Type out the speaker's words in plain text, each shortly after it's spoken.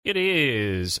It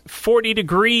is 40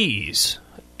 degrees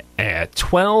at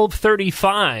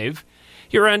 12:35.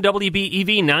 You're on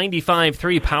WBEV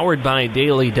 95.3, powered by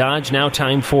Daily Dodge. Now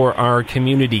time for our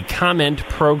Community Comment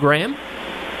program.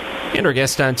 And our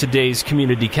guest on today's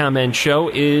Community Comment show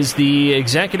is the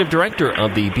Executive Director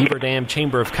of the Beaver Dam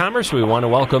Chamber of Commerce. We want to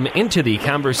welcome into the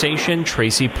conversation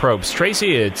Tracy Probst.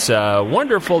 Tracy, it's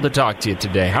wonderful to talk to you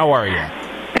today. How are you?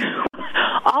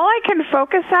 All I can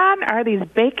focus on are these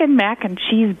bacon, mac, and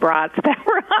cheese brats that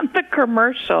were on the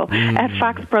commercial at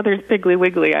Fox Brothers Piggly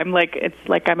Wiggly. I'm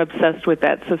obsessed with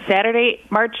that. So Saturday,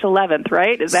 March 11th,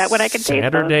 right? Is that when I can taste those?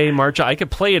 Saturday, March. I could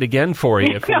play it again for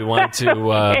you if we want to.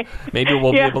 Okay. Maybe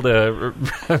we'll be able to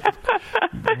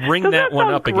ring that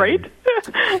one up great? again.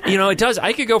 You know, it does.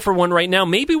 I could go for one right now.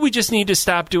 Maybe we just need to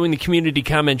stop doing the Community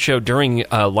Comment show during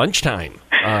lunchtime.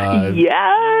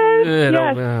 Yes.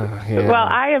 Yeah. Well,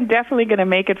 I am definitely going to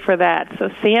make it for that. So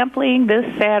sampling this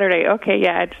Saturday. Okay,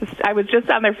 yeah. I was just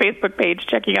on their Facebook page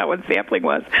checking out when sampling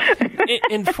was.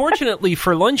 And fortunately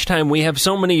for lunchtime, we have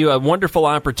so many wonderful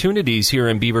opportunities here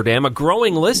in Beaver Dam, a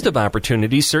growing list of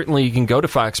opportunities. Certainly you can go to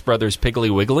Fox Brothers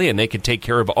Piggly Wiggly and they can take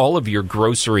care of all of your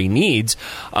grocery needs.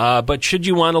 But should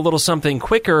you want a little something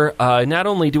quicker, not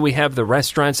only do we have the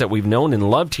restaurants that we've known and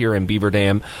loved here in Beaver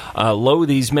Dam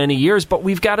these many years, but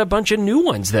we've got a bunch of new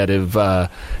ones that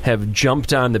have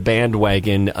jumped on the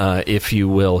bandwagon, if you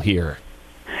will, here.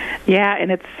 Yeah,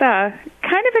 and it's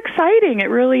kind of exciting. It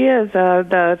really is.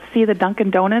 The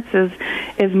Dunkin' Donuts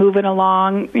is moving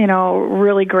along,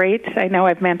 really great. I know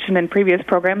I've mentioned in previous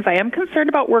programs I am concerned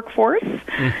about workforce,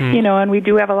 and we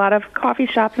do have a lot of coffee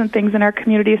shops and things in our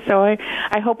community, so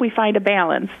I hope we find a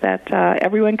balance that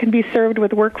everyone can be served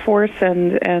with workforce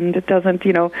and it doesn't,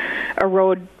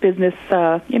 erode business,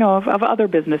 of other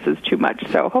businesses too much.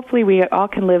 So hopefully we all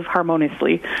can live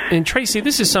harmoniously. And Tracy,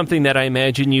 this is something that I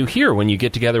imagine you hear when you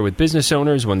get together with business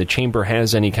owners, when the chamber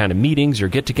has any kind of meetings or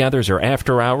get-togethers or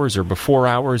after hours or before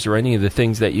hours or any of the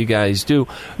things that you guys do.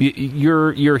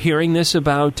 You're hearing this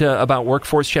about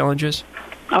workforce challenges?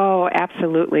 Oh,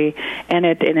 absolutely. And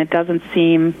it doesn't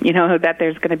seem, that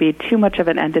there's going to be too much of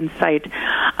an end in sight.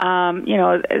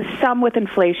 Some with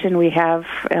inflation we have,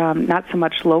 not so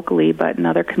much locally, but in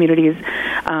other communities.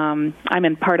 I'm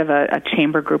in part of a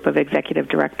chamber group of executive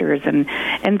directors and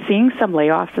seeing some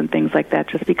layoffs and things like that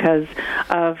just because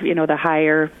of, the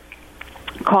higher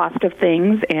cost of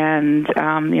things, and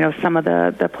some of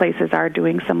the places are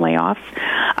doing some layoffs,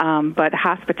 but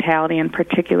hospitality in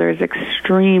particular is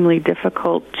extremely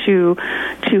difficult to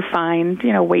find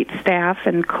wait staff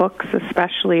and cooks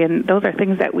especially, and those are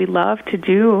things that we love to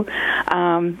do.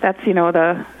 That's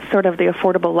the sort of the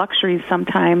affordable luxuries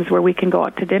sometimes where we can go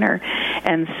out to dinner,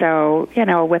 and so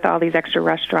with all these extra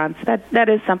restaurants, that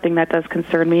is something that does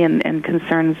concern me and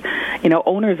concerns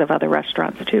owners of other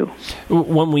restaurants too.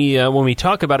 When we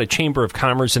talk about a chamber of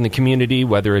commerce in the community,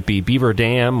 whether it be Beaver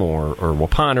Dam or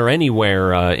Waupun or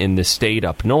anywhere in the state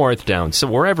up north, down so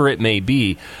wherever it may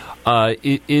be,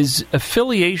 is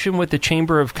affiliation with the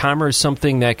Chamber of Commerce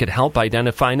something that could help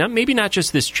identify maybe not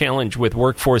just this challenge with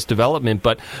workforce development,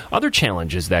 but other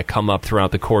challenges that come up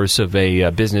throughout the course of a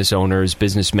business owner's,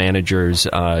 business manager's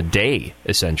day,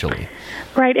 essentially?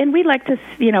 Right, and we like to,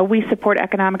 we support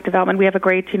economic development. We have a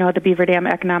great, the Beaver Dam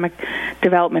Economic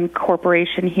Development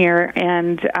Corporation here,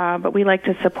 and but we like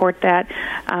to support that.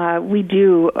 We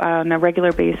do, on a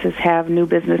regular basis, have new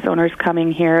business owners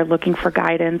coming here looking for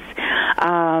guidance.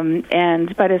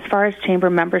 But as far as chamber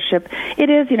membership, it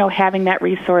is, having that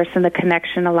resource and the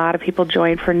connection. A lot of people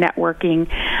join for networking,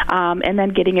 and then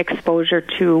getting exposure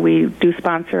to. We do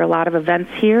sponsor a lot of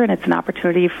events here, and it's an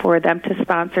opportunity for them to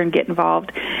sponsor and get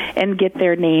involved and get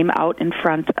their name out in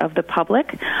front of the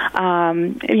public.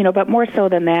 But more so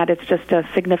than that, it's just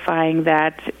signifying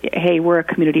that, hey, we're a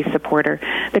community supporter.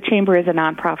 The chamber is a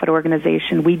nonprofit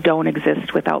organization. We don't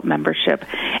exist without membership.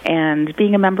 And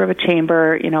being a member of a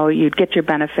chamber, you'd get your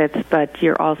benefits, but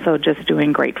you're also just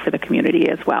doing great for the community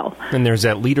as well. And there's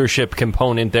that leadership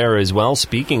component there as well.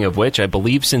 Speaking of which, I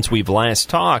believe since we've last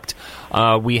talked,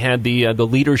 we had the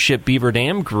Leadership Beaver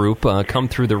Dam group come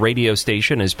through the radio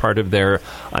station as part of their,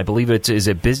 I believe is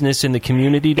it Business in the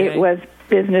Community Day? It was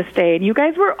Business Day, and you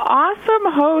guys were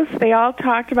awesome hosts. They all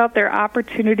talked about their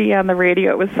opportunity on the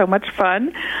radio. It was so much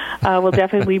fun. We'll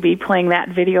definitely be playing that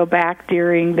video back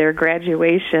during their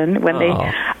graduation when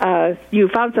you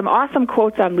found some awesome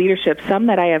quotes on leadership, some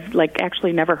that I have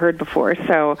actually never heard before.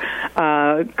 So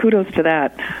kudos to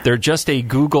that. They're just a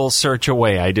Google search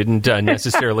away. I didn't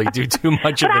necessarily do too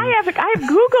much of it. I have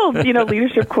Googled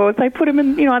leadership quotes. I put them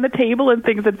in on the table and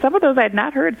things, and some of those I had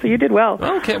not heard. So you did well.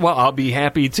 Okay, well I'll be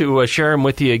happy to share them them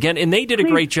with you again. And they did a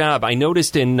great job. I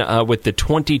noticed with the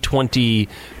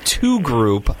 2022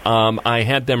 group, I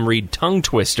had them read Tongue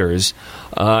Twisters,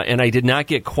 and I did not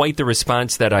get quite the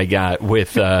response that I got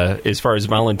with as far as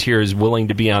volunteers willing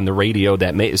to be on the radio,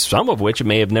 some of which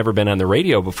may have never been on the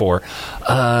radio before.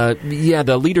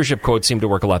 The leadership quotes seem to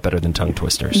work a lot better than Tongue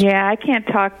Twisters. Yeah, I can't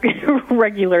talk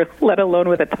regular, let alone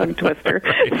with a tongue twister.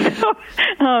 Right. So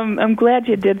I'm glad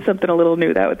you did something a little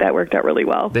new. That worked out really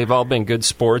well. They've all been good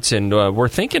sports, and we're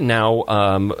thinking now,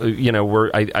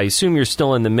 I assume you're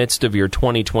still in the midst of your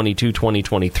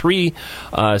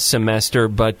 2022-2023 semester,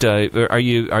 but are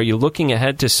you looking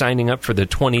ahead to signing up for the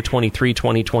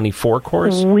 2023-2024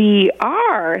 course? We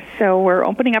are. So we're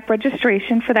opening up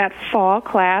registration for that fall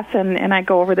class, and I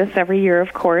go over this every year,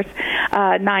 of course.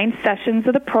 9 sessions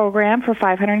of the program for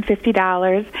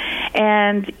 $550,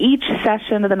 and each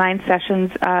session of the 9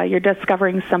 sessions, you're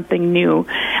discovering something new,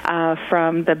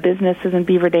 from the businesses in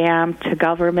Beaver Dam to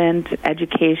government,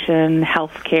 education,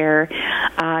 healthcare,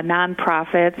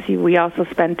 nonprofits. We also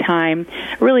spend time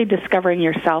really discovering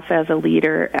yourself as a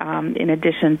leader, in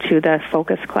addition to the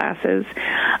focus classes.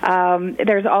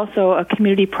 There's also a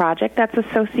community project that's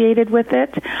associated with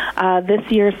it.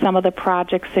 This year, some of the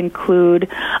projects include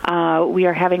we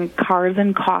are having Cars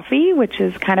and Coffee, which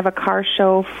is kind of a car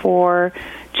show for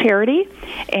charity,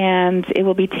 and it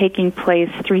will be taking place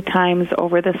 3 times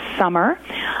over the summer.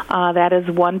 That is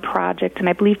one project, and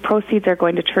I believe proceeds are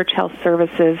going to Church Health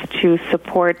Services to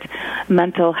support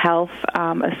mental health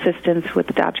assistance with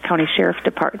the Dodge County Sheriff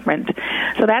Department.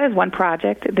 So that is one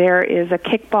project. There is a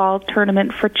kickball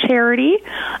tournament for charity.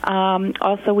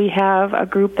 Also, we have a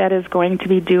group that is going to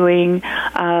be doing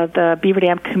the Beaver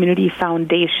Dam Community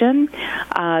Foundation.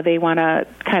 They want to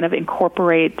kind of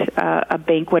incorporate a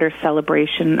banquet or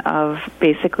celebration of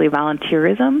basically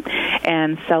volunteerism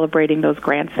and celebrating those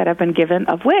grants that have been given,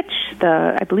 of which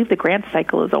I believe the grant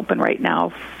cycle is open right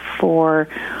now for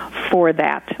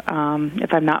that,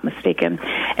 if I'm not mistaken.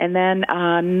 And then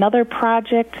another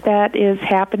project that is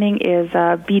happening is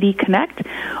BD Connect,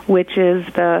 which is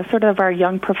the sort of our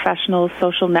young professional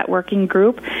social networking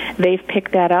group. They've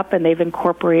picked that up, and they've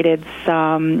incorporated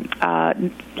some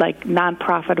like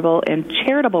non-profitable and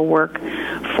charitable work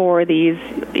for these,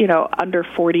 under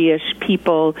 40-ish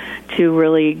people to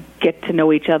really get to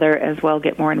know each other as well,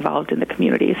 get more involved in the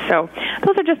community. So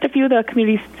those are just a few of the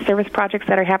community service projects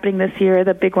that are happening this year.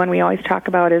 The big one we always talk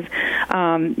about is,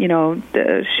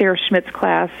 the Sheriff Schmidt's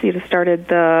class, started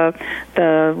the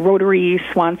Rotary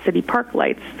Swan City Park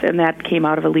Lights, and that came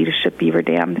out of a Leadership Beaver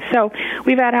Dam. So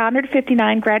we've had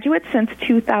 159 graduates since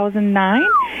 2009,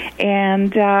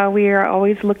 and we are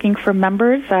always looking for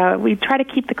members. We try to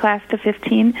keep the class to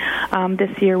 15.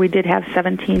 This year we did have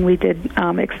 17. We did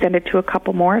extend it to a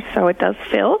couple more, so it does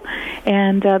fill.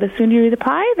 And the sooner you eat the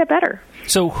pie, the better.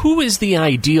 So who is the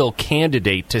ideal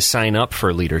candidate to sign up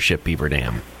for Leadership Beaver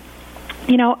Dam?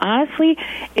 Honestly,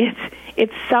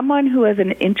 it's someone who has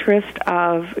an interest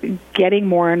of getting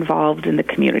more involved in the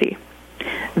community.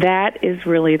 That is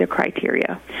really the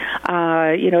criteria.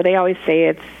 They always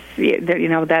say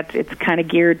that it's kind of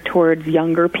geared towards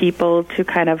younger people to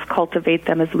kind of cultivate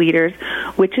them as leaders,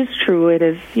 which is true. It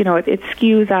is, it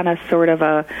skews on a sort of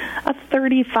a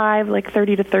 35, like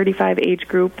 30 to 35 age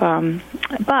group.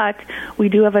 But we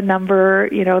do have a number,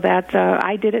 that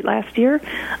I did it last year.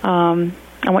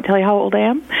 I won't tell you how old I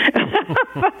am,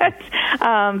 but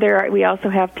we also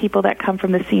have people that come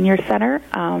from the Senior Center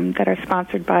that are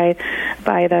sponsored by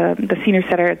the Senior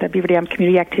Center at the Beaver Dam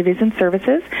Community Activities and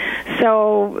Services.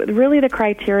 So really the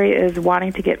criteria is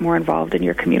wanting to get more involved in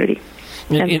your community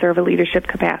and serve a leadership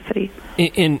capacity.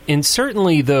 And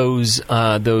certainly those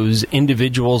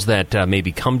individuals that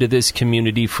maybe come to this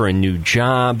community for a new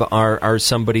job are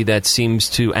somebody that seems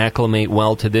to acclimate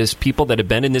well to this. People that have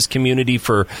been in this community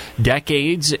for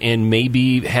decades and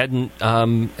maybe hadn't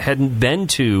been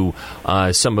to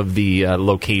some of the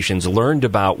locations, learned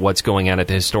about what's going on at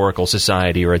the Historical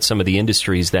Society or at some of the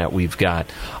industries that we've got.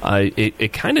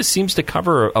 It kind of seems to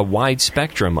cover a wide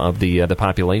spectrum of the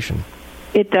population.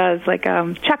 It does. Like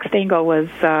Chuck Stengel was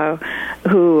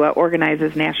who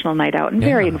organizes National Night Out and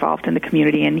very involved in the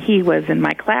community, and he was in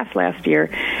my class last year,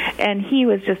 and he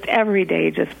was just every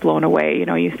day just blown away.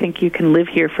 You think you can live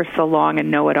here for so long and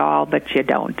know it all, but you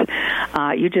don't.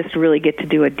 You just really get to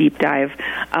do a deep dive.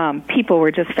 People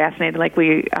were just fascinated. Like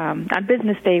on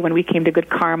Business Day when we came to Good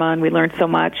Karma and we learned so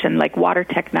much, and like water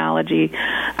technology,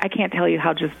 I can't tell you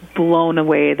how just blown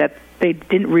away that they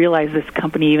didn't realize this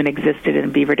company even existed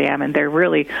in Beaver Dam, and they're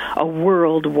really a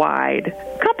worldwide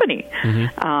company.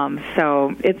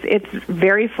 So it's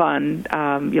very fun.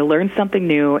 You'll learn something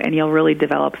new, and you'll really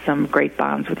develop some great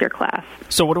bonds with your class.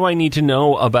 So what do I need to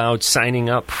know about signing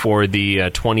up for the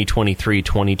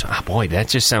 2023-20... Oh, boy, that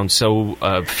just sounds so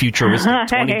futuristic.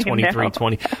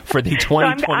 2023-20 for the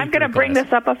 2023 So I'm going to bring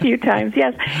this up a few times.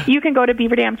 Yes, you can go to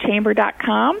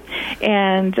beaverdamchamber.com,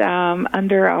 and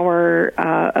under our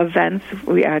events,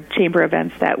 chamber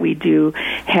events that we do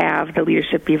have the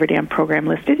Leadership Beaver Dam program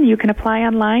listed, and you can apply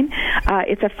online.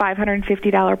 It's a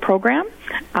 $550 program.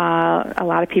 A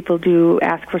lot of people do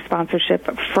ask for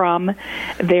sponsorship from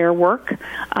their work.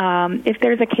 If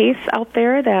there's a case out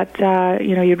there that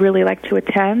you'd really like to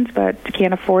attend but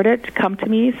can't afford it, come to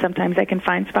me. Sometimes I can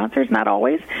find sponsors, not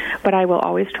always, but I will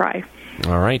always try.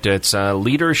 All right, it's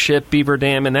Leadership Beaver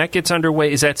Dam, and that gets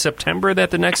underway. Is that September that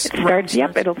the next round starts?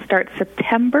 Yep, it'll start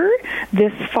September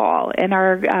this fall, and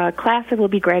our classes will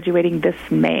be graduating this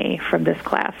May from this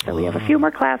class. So we have a few more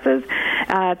classes.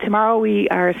 Tomorrow we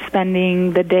are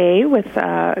spending the day with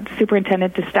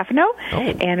Superintendent DeStefano,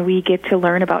 and we get to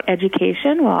learn about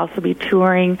education. We'll also be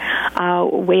touring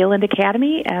Wayland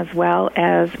Academy as well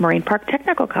as Marine Park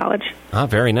Technical College.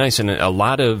 Very nice, and a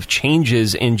lot of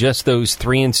changes in just those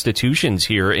three institutions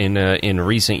here in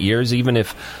recent years. Even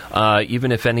if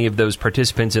any of those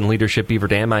participants in Leadership Beaver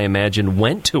Dam, I imagine,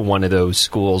 went to one of those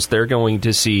schools, they're going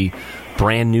to see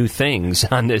brand new things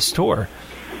on this tour.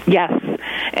 Yes,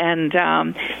 and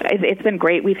it's been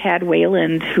great. We've had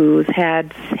Wayland who has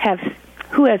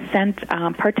sent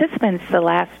participants the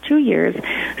last 2 years.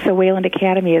 So Wayland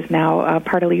Academy is now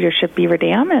part of Leadership Beaver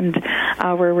Dam, and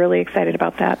we're really excited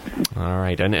about that. All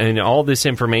right, and all this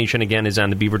information, again, is on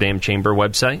the Beaver Dam Chamber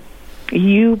website?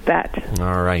 You bet.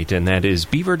 All right, and that is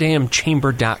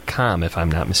beaverdamchamber.com, if I'm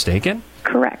not mistaken.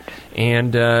 Correct.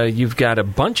 And you've got a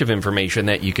bunch of information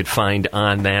that you could find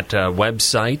on that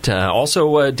website.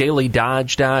 Also,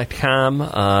 dailydodge.com,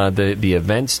 the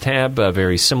events tab,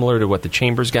 very similar to what the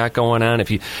Chamber's got going on. If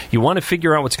you want to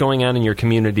figure out what's going on in your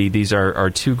community, these are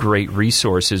two great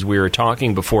resources. We were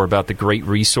talking before about the great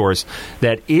resource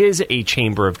that is a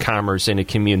Chamber of Commerce in a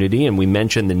community, and we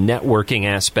mentioned the networking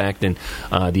aspect and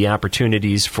the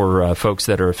opportunities for folks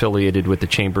that are affiliated with the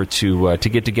Chamber to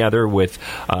get together with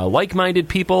like-minded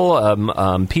people,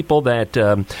 people that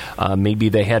maybe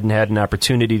they hadn't had an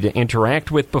opportunity to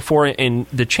interact with before. And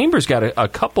the Chamber's got a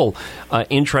couple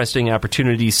interesting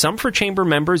opportunities, some for Chamber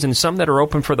members and some that are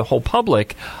open for the whole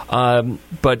public,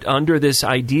 but under this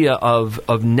idea of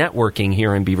networking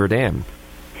here in Beaver Dam.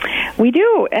 We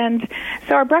do, and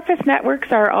so our breakfast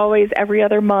networks are always every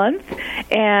other month,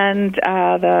 and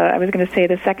I was going to say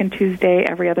the second Tuesday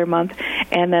every other month,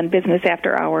 and then business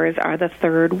after hours are the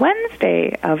third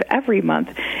Wednesday of every month.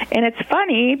 And it's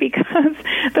funny because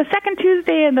the second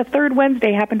Tuesday and the third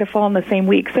Wednesday happen to fall in the same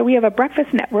week. So we have a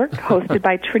breakfast network hosted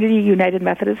by Trinity United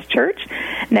Methodist Church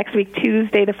next week,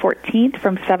 Tuesday the 14th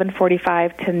from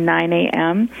 7:45 to 9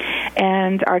 a.m.,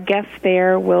 and our guests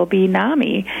there will be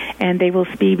NAMI, and they will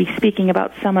be speaking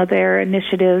about some of their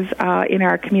initiatives in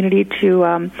our community to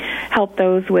help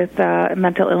those with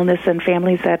mental illness and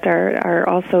families that are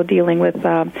also dealing with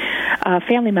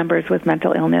family members with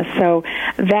mental illness. So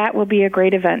that will be a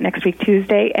great event next week,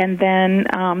 Tuesday. And then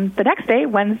the next day,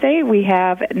 Wednesday, we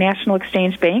have National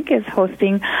Exchange Bank is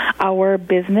hosting our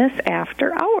Business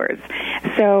After Hours.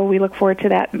 So we look forward to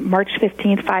that March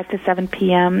 15th, 5 to 7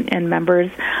 p.m., and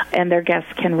members and their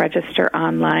guests can register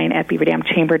online at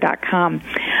beaverdamchamber.com.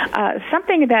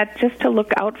 Something that just to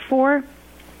look out for,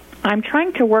 I'm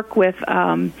trying to work with,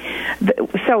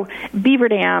 so Beaver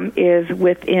Dam is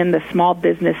within the Small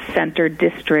Business Center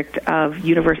district of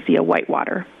University of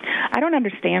Whitewater. I don't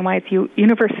understand why it's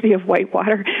University of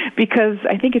Whitewater, because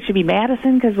I think it should be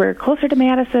Madison because we're closer to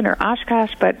Madison, or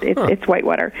Oshkosh, but it's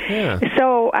Whitewater. Yeah.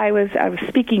 So I was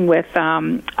speaking with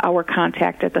our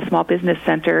contact at the Small Business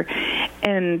Center,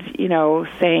 and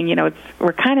saying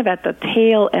we're kind of at the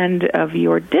tail end of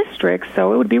your district,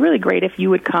 so it would be really great if you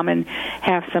would come and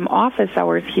have some office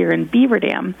hours here in Beaver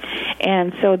Dam.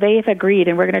 And so they've agreed,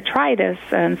 and we're going to try this.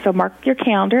 And so mark your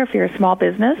calendar if you're a small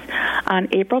business on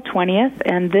April 20th,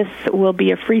 and this will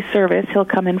be a free service. He'll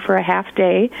come in for a half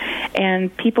day,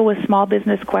 and people with small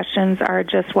business questions are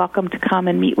just welcome to come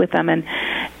and meet with them. And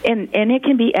it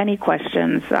can be any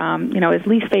questions. His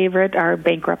least favorite are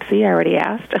bankruptcy. I already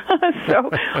asked. So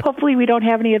hopefully we don't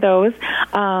have any of those.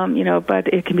 But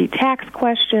it can be tax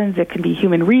questions, it can be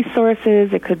human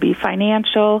resources, it could be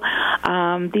financial.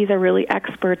 These are really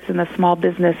experts in the small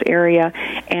business area,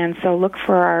 and so look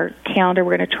for our calendar.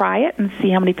 We're going to try it and see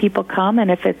how many people come,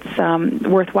 and if it's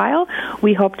worthwhile,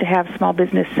 we hope to have Small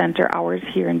Business Center hours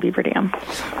here in Beaver Dam.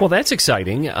 Well, that's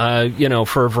exciting,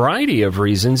 for a variety of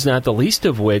reasons, not the least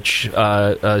of which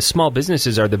small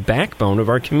businesses are the backbone of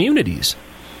our communities.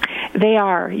 They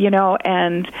are,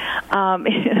 and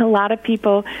a lot of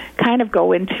people kind of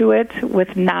go into it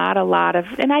with not a lot of,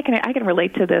 and I can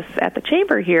relate to this at the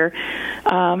chamber here.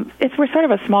 We're sort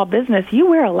of a small business. You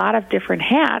wear a lot of different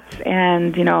hats,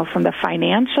 and from the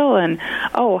financial and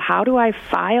how do I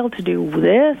file to do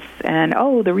this, and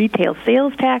the retail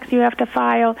sales tax you have to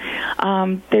file.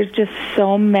 There's just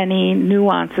so many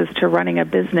nuances to running a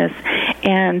business,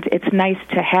 and it's nice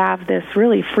to have this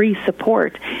really free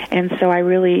support. And so I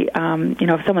really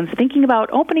if someone's thinking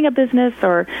about opening a business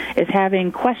or is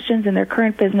having questions in their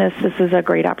current business, this is a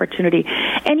great opportunity.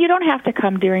 And you don't have to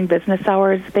come during business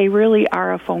hours. They really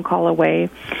are a phone call away.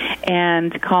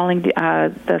 And calling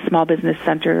the Small Business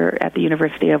Center at the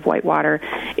University of Whitewater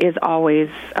is always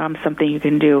something you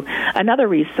can do. Another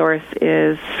resource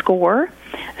is SCORE.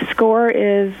 SCORE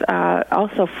is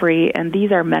also free, and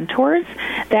these are mentors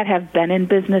that have been in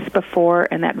business before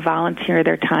and that volunteer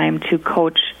their time to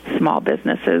coach small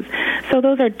businesses. So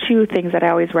those are two things that I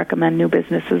always recommend new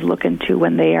businesses look into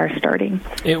when they are starting.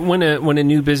 When a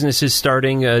new business is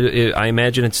starting, I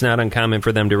imagine it's not uncommon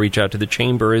for them to reach out to the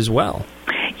chamber as well.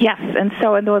 Yes, and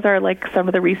those are like some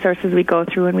of the resources we go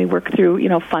through, and we work through,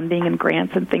 funding and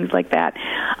grants and things like that.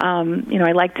 I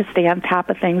like to stay on top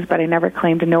of things, but I never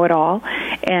claim to know it all.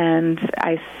 And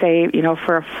I say,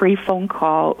 for a free phone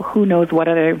call, who knows what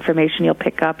other information you'll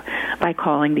pick up by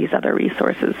calling these other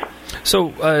resources. So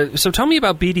tell me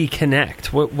about BD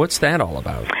Connect. What's that all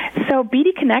about? So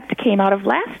BD Connect came out of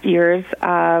last year's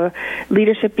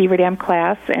Leadership Beaver Dam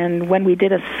class, and when we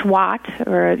did a SWOT,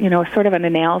 or sort of an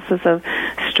analysis of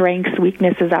strengths,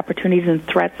 weaknesses, opportunities, and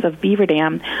threats of Beaver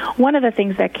Dam, one of the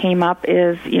things that came up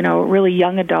is really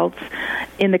young adults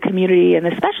in the community, and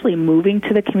especially moving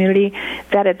to the community,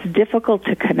 that it's difficult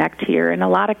to connect here. In a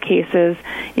lot of cases,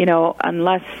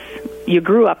 unless you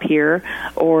grew up here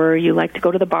or you like to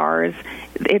go to the bars,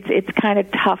 it's kind of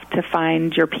tough to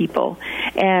find your people.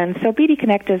 And so BD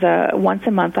Connect is a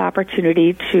once-a-month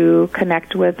opportunity to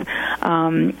connect with,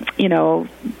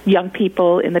 young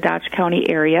people in the Dodge County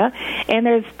area. And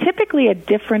there's typically a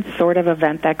different sort of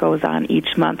event that goes on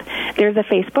each month. There's a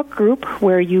Facebook group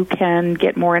where you can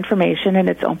get more information, and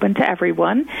it's open to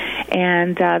everyone.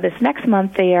 And this next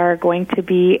month, they are going to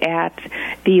be at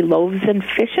the Loaves and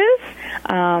Fishes.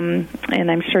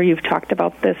 And I'm sure you've talked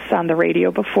about this on the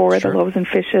radio before, Sure. The Loaves and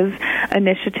Fishes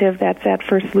initiative that's at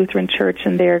First Lutheran Church,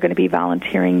 and they're going to be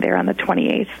volunteering there on the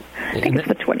 28th. I think it's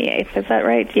the 28th. Is that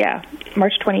right? Yeah,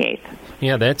 March 28th.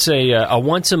 Yeah, that's a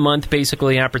once-a-month,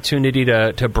 basically, opportunity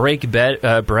to break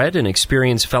bread and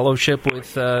experience fellowship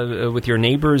with your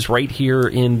neighbors right here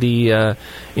in the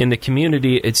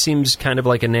community. It seems kind of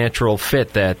like a natural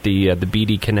fit that the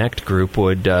BD Connect group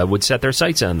would set their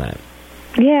sights on that.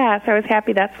 Yeah, so I was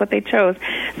happy that's what they chose.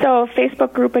 So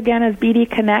Facebook group again is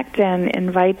BD Connect, and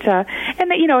invite,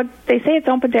 they say it's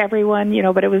open to everyone,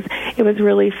 but it was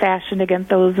really fashioned against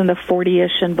those in the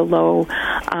 40-ish and below,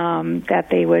 that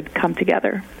they would come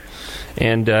together.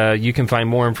 And you can find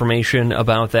more information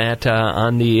about that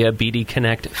on the BD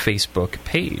Connect Facebook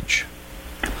page.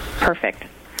 Perfect.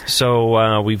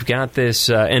 So we've got this,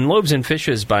 and Loaves and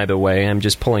Fishes, by the way, I'm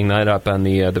just pulling that up on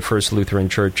the First Lutheran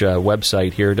Church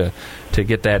website here to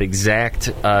get that exact,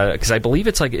 because I believe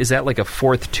it's is that like a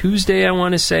fourth Tuesday, I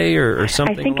want to say, or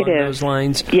something I think along it is. those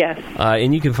lines? Yes.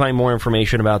 And you can find more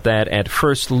information about that at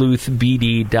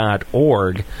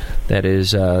firstluthbd.org. That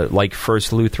is like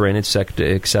First Lutheran, except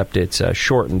it's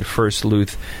shortened,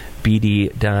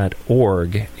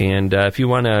 firstluthbd.org. And if you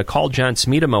want to call John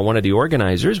Smeedema, one of the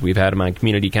organizers, we've had him on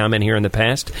Community Comment here in the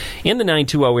past, in the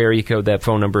 920 area code, that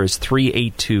phone number is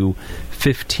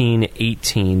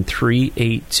 382-1518,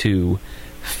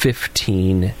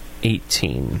 382-1518.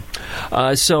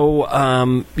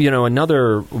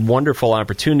 Another wonderful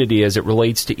opportunity as it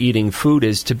relates to eating food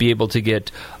is to be able to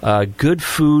get good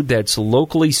food that's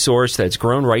locally sourced, that's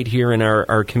grown right here in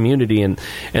our community, and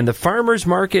the farmers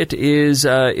market is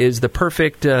the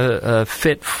perfect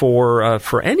fit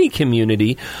for any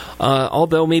community.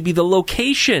 Although maybe the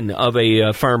location of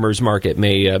a farmers market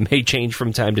may change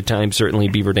from time to time. Certainly,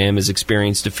 Beaver Dam has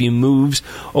experienced a few moves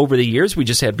over the years. We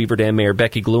just had Beaver Dam Mayor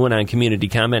Becky Gluen on Community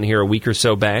Comment here a week or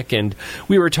so back, and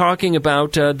we were talking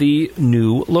about the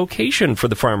new location for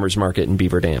the farmers market in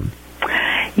Beaver Dam.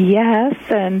 Yes,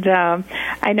 and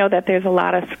I know that there's a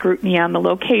lot of scrutiny on the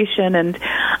location, and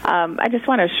I just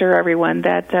want to assure everyone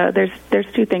that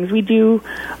there's two things. We do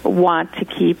want to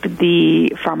keep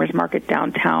the farmers market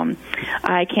downtown.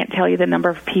 I can't tell you the number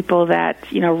of people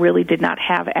that really did not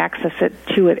have access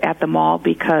to it at the mall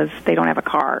because they don't have a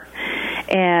car.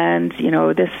 And,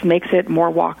 this makes it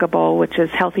more walkable, which is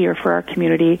healthier for our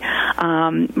community.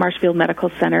 Marshfield Medical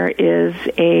Center is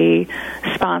a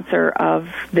sponsor of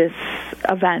this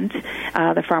event,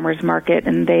 the farmers market,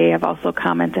 and they have also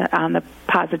commented on the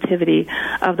positivity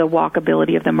of the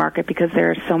walkability of the market because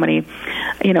there are so many,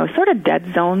 sort of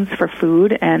dead zones for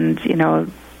food, and,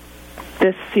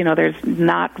 there's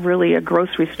not really a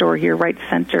grocery store here right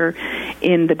center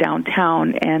in the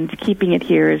downtown, and keeping it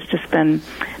here has just been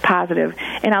positive.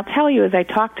 And I'll tell you, as I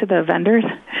talk to the vendors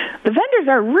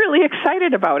are really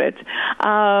excited about it.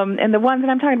 And the ones,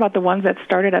 and I'm talking about the ones that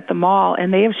started at the mall,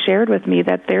 and they have shared with me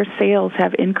that their sales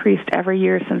have increased every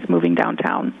year since moving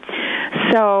downtown.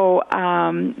 So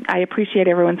I appreciate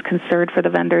everyone's concern for the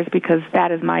vendors, because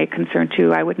that is my concern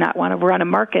too. I would not want to run a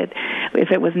market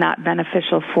if it was not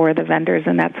beneficial for the vendors,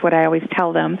 and that's what I always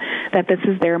tell them, that this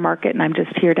is their market and I'm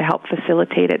just here to help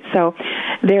facilitate it. So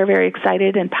they're very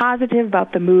excited and positive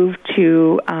about the move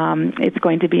to, it's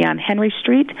going to be on Henry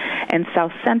Street and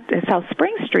South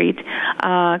Spring Street,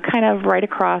 kind of right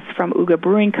across from Uga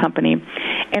Brewing Company.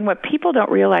 And what people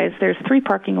don't realize, there's 3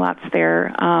 parking lots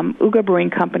there, Uga Brewing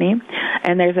Company,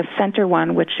 and there's a center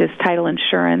one, which is Title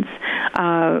Insurance.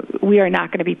 We are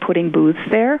not going to be putting booths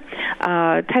there.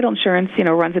 Title Insurance,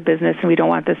 runs a business, and we don't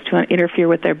want this to interfere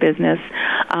with their business,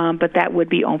 but that would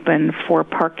be open for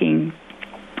parking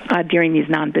during these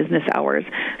non-business hours.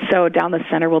 So down the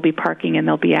center will be parking, and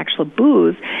there'll be actual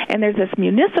booths. And there's this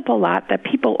municipal lot that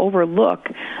people overlook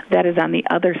that is on the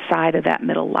other side of that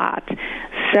middle lot.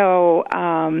 So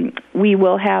we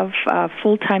will have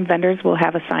full-time vendors will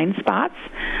have assigned spots,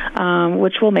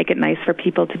 which will make it nice for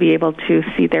people to be able to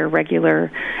see their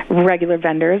regular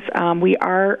vendors. We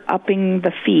are upping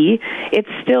the fee. It's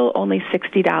still only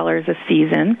 $60 a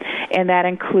season, and that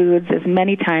includes as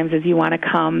many times as you want to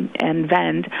come and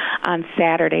vend on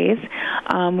Saturdays.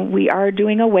 We are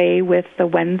doing away with the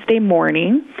Wednesday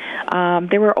morning.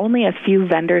 There were only a few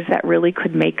vendors that really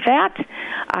could make that.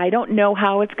 I don't know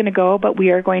how it's going to go, but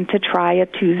we are going to try a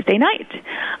Tuesday night.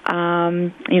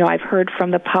 I've heard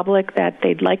from the public that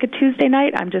they'd like a Tuesday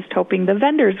night. I'm just hoping the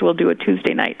vendors will do a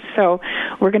Tuesday night. So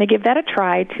we're going to give that a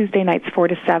try. Tuesday nights 4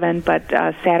 to 7, but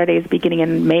Saturdays beginning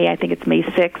in May, I think it's May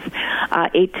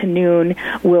 6th, 8 to noon,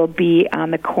 will be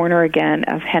on the corner again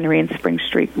of Henry and Spring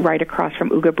Street, right across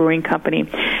from Uga Brewing Company.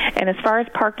 And as far as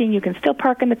parking, you can still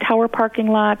park in the tower parking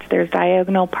lots. There's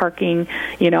diagonal parking,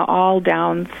 all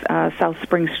down South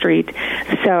Spring Street.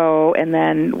 So, and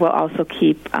then we'll also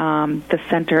keep the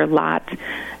center lot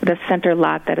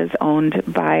that is owned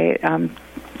by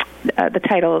the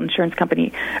Title Insurance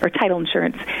Company, or Title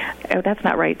Insurance. Oh, that's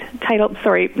not right.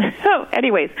 Sorry. So,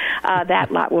 anyways,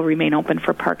 that lot will remain open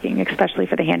for parking, especially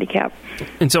for the handicap.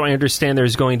 And so I understand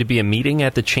there's going to be a meeting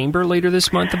at the Chamber later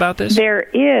this month about this? There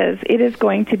is. It is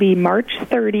going to be March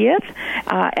 30th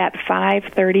at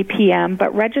 5:30 p.m.,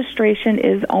 but registration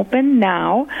is open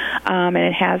now, and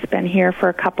it has been here for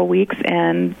a couple weeks,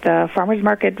 and the farmers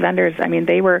market vendors,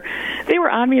 they were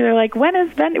on me. They're like, when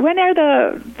is it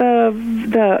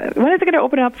going to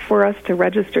open up for us to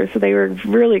register? So they were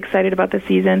really excited about the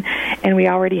season, and we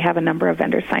already have a number of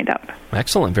vendors signed up.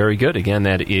 Excellent. Very good. Again,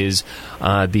 that is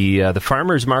the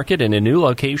Farmers Market in a new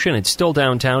location. It's still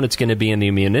downtown. It's going to be in the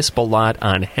municipal lot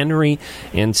on Henry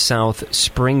and South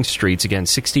Spring Streets. Again,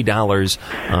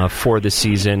 $60 for the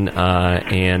season,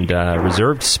 and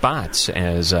reserved spots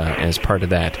as part of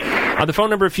that. The phone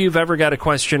number, if you've ever got a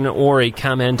question or a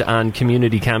comment on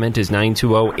Community Comment, is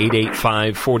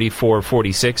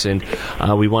 920-885-4446. And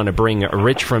we want to bring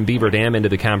Rich from Beaver Dam into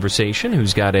the conversation,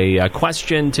 who's got a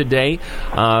question today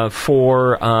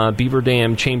for Beaver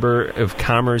Dam Chamber of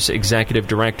Commerce Executive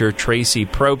Director Tracy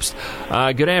Probst.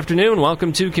 Good afternoon.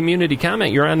 Welcome to Community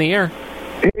Comment. You're on the air.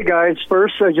 Hey, guys.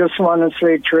 First, I just want to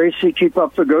say, Tracy, keep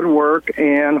up the good work,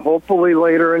 and hopefully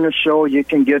later in the show you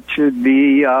can get to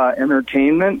the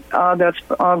entertainment that's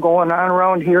going on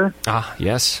around here.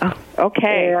 Yes.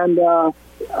 Okay. And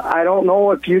I don't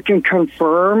know if you can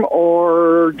confirm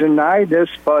or deny this,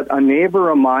 but a neighbor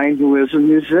of mine who is a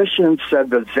musician said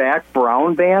the Zac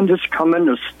Brown Band is coming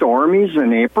to Stormy's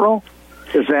in April.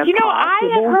 Is that You know, possible?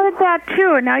 I have heard that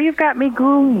too, and now you've got me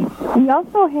Googling. We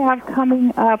also have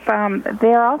coming up,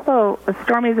 there are also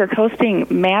Stormies that's hosting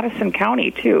Madison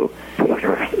County, too.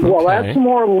 Well, that's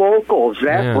more local.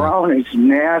 Zach Brown is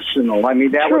national. I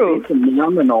mean, that would be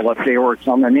phenomenal if they were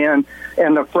coming in.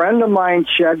 And a friend of mine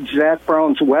checked Zach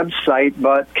Brown's website,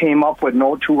 but came up with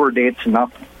no tour dates,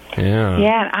 nothing. Yeah.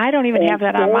 Yeah, and I don't even have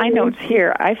that on my notes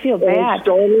here. I feel bad.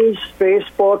 Stoney's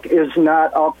Facebook is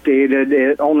not updated.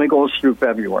 It only goes through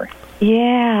February.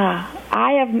 Yeah,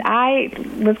 I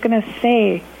was going to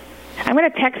say, I'm going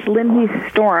to text Lindsay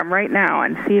Storm right now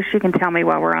and see if she can tell me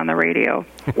while we're on the radio.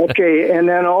 Okay, and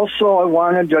then also I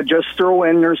wanted to just throw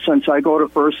in there, since I go to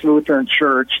First Lutheran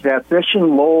Church, that Fish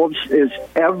and Loaves is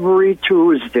every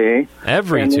Tuesday.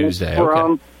 Every Tuesday,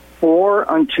 from 4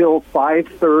 until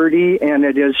 5:30, and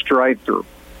it is drive-through.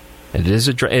 It is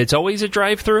it's always a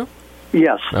drive-through?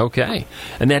 Yes. Okay.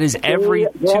 And that is every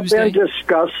Tuesday? We've been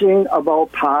discussing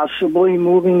about possibly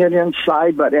moving it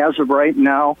inside, but as of right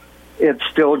now, it's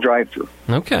still drive-through.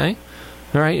 Okay.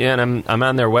 All right, and I'm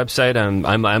on their website.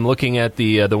 I'm looking at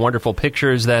the wonderful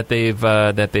pictures that they've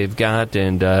got,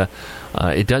 and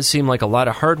it does seem like a lot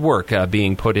of hard work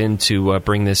being put in to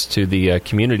bring this to the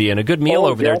community, and a good meal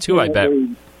over there too, I bet.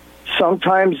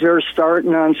 Sometimes they're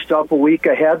starting on stuff a week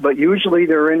ahead, but usually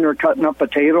they're in there cutting up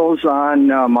potatoes on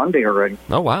Monday already.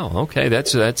 Oh, wow. Okay,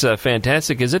 that's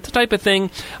fantastic. Is it the type of thing,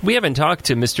 we haven't talked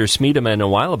to Mr. Smeedema in a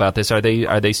while about this. Are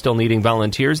they still needing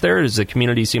volunteers there? Does the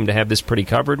community seem to have this pretty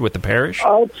covered with the parish?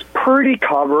 It's pretty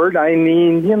covered. I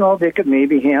mean, they could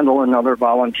maybe handle another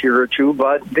volunteer or two,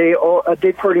 but they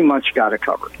pretty much got it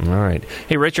covered. All right.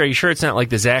 Hey, Rich, are you sure it's not like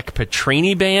the Zach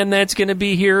Petrini band that's going to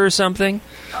be here or something?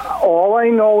 All I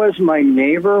know is my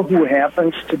neighbor, who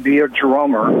happens to be a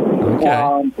drummer,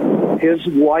 his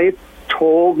wife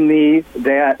told me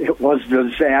that it was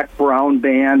the Zach Brown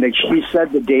band. She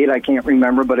said the date, I can't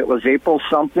remember, but it was April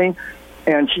something,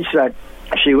 and she said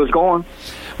she was going.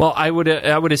 Well, I would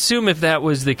assume if that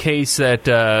was the case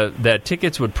that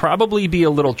tickets would probably be a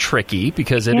little tricky,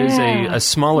 because it is a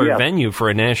smaller venue for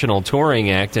a national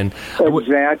touring act, and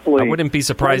exactly. I wouldn't be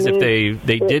surprised if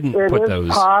they didn't put those.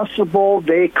 It's possible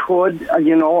they could,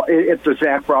 if the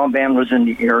Zach Brown band was in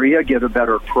the area, get a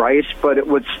better price, but it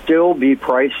would still be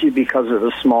pricey because of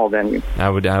the small venue. I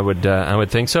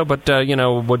would think so, but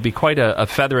would be quite a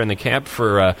feather in the cap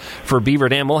for Beaver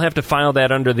Dam. We'll have to file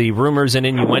that under the rumors and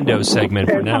innuendos segment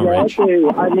for now. Exactly.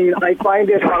 I mean, I find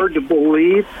it hard to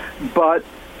believe, but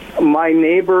my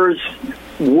neighbors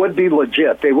would be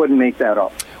legit. They wouldn't make that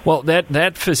up. Well,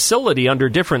 that facility under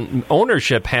different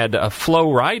ownership had Flo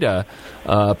Rida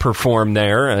perform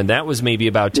there, and that was maybe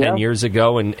about 10 years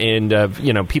ago.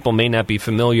 And people may not be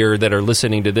familiar that are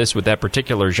listening to this with that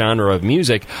particular genre of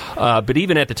music, but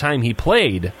even at the time he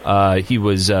played, he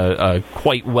was a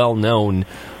quite well-known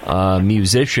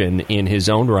musician in his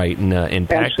own right and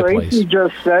packed the place. Tracy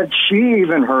just said she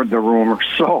even heard the rumor.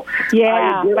 So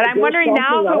but I'm wondering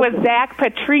now if it was Zach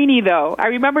Petrini, though. I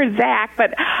remember Zach,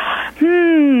 but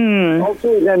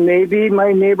Okay, then maybe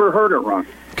my neighbor heard it wrong.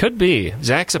 Could be.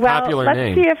 Zach's a popular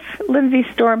name. Let's see if Lindsay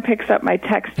Storm picks up my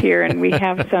text here, and we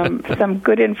have some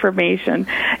good information.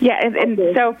 Yeah,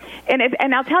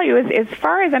 and I'll tell you, as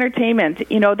far as entertainment,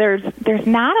 there's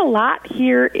not a lot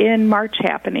here in March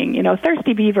happening.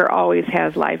 Thirsty Beaver always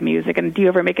has live music, and do you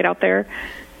ever make it out there?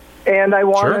 And I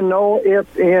want to know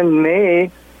if in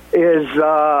May, is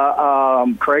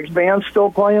Craig's band still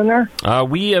playing there?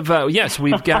 We have, yes,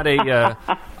 we've got a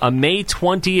May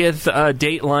 20th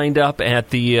date lined up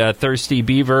at the Thirsty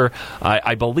Beaver.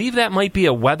 I believe that might be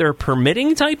a weather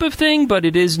permitting type of thing, but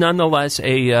it is nonetheless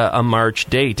a March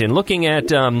date. And looking at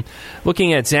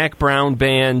Zach Brown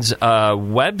Band's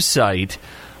website.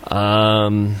 They're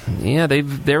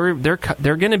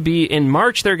going to be in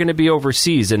March. They're going to be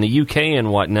overseas in the UK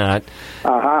and whatnot.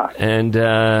 And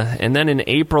then in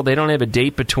April they don't have a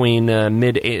date between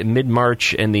mid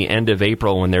March and the end of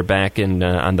April when they're back in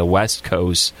on the West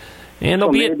Coast. And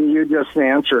maybe you just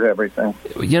answered everything.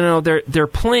 They're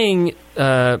playing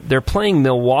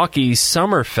Milwaukee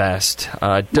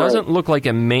Summerfest. Doesn't look like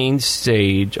a main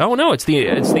stage. Oh no, it's the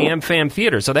MFAM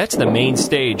Theater. So that's the main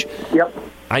stage. Yep.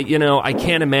 I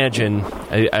can't imagine.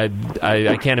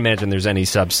 I can't imagine there's any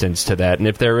substance to that. And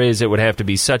if there is, it would have to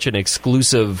be such an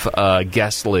exclusive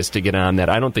guest list to get on that.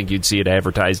 I don't think you'd see it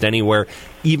advertised anywhere,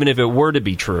 even if it were to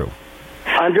be true.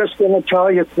 I'm just going to tell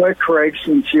you quick, Craig,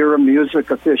 since you're a music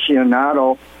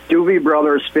aficionado, Doobie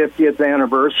Brothers' 50th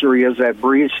anniversary is at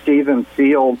Breeze Stephen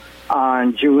Field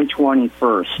on June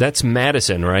 21st. That's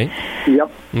Madison, right?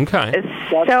 Yep. Okay. That's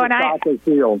the soccer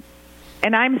field.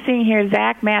 And I'm seeing here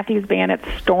Zach Matthews Band at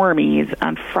Stormy's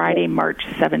on Friday, March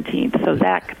 17th. So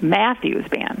Zach Matthews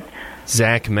Band.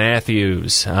 Zach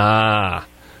Matthews.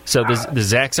 So the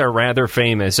Zachs are rather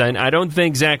famous. I don't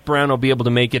think Zach Brown will be able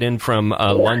to make it in from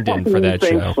London for that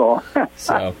show.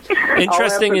 So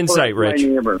interesting insight, Rich.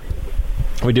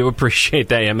 We do appreciate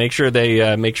that. Yeah, make sure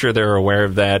they're aware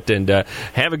of that, and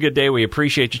have a good day. We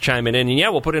appreciate you chiming in. And yeah,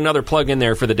 we'll put another plug in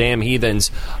there for the Damn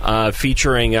Heathens,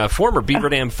 featuring former Beaver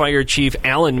Dam Fire Chief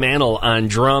Alan Mantle on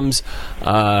drums,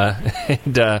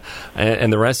 and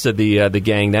the rest of the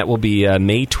gang. That will be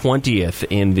May 20th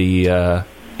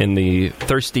in the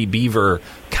Thirsty Beaver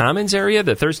Commons area,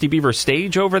 the Thirsty Beaver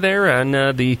stage over there on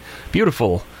the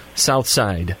beautiful south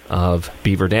side of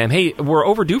Beaver Dam. Hey, we're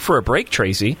overdue for a break,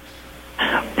 Tracy.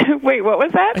 Wait, what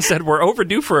was that? I said we're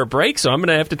overdue for a break, so I'm going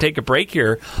to have to take a break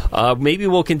here. Maybe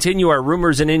we'll continue our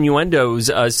rumors and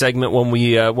innuendos segment when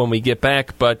we get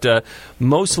back, but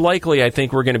most likely I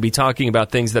think we're going to be talking about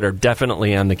things that are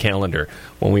definitely on the calendar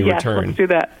when we return. Let's do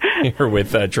that. Here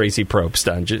with Tracy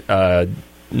Probst on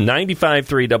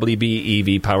 95.3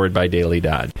 WBEV, powered by Daily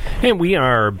Dodge. And we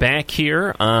are back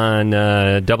here on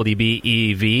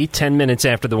WBEV, 10 minutes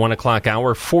after the 1 o'clock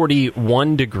hour,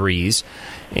 41 degrees.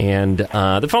 And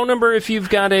the phone number, if you've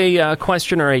got a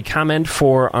question or a comment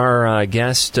for our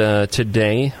guest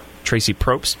today, Tracy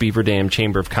Probst, Beaver Dam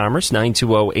Chamber of Commerce,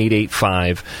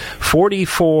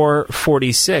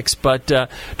 920-885-4446. But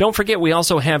don't forget, we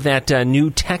also have that new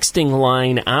texting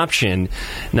line option,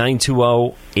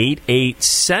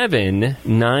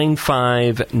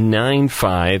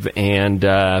 920-887-9595.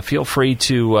 And feel free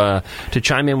to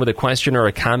chime in with a question or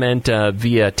a comment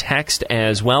via text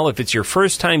as well. If it's your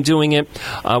first time doing it,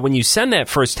 when you send that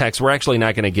first text, we're actually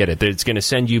not going to get it. It's going to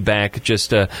send you back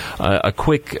just a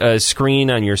quick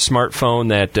screen on your smartphone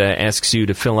that asks you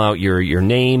to fill out your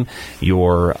name,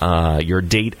 your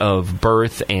date of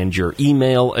birth, and your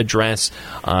email address.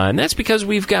 And that's because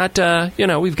we've got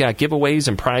giveaways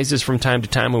and prizes from time to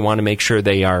time. We want to make sure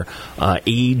they are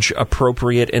age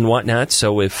appropriate and whatnot.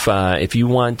 So if you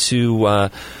want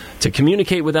to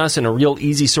communicate with us in a real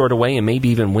easy sort of way and maybe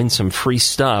even win some free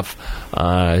stuff,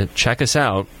 check us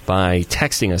out by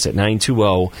texting us at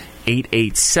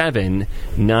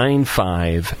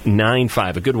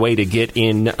 920-887-9595. A good way to get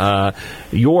in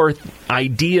your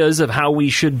ideas of how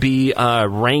we should be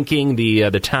ranking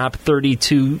the top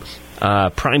 32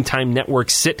 Primetime Network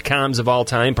sitcoms of all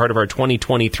time, part of our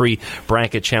 2023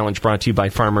 Bracket Challenge, brought to you by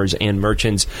Farmers and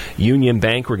Merchants Union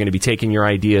Bank. We're going to be taking your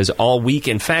ideas all week.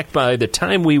 In fact, by the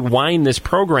time we wind this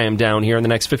program down here in the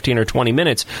next 15 or 20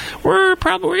 minutes, we're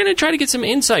going to try to get some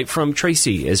insight from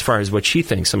Tracy as far as what she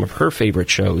thinks some of her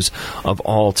favorite shows of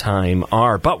all time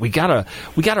are. But we got our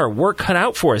work cut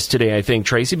out for us today, I think,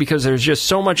 Tracy, because there's just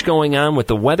so much going on with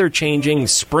the weather changing.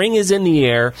 Spring is in the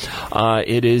air.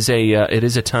 It is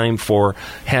a time for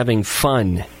having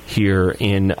fun here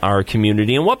in our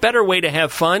community. And what better way to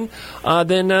have fun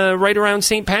than right around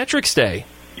St. Patrick's Day?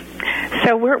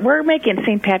 So we're making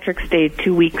St. Patrick's Day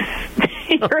 2 weeks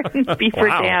here in Beaver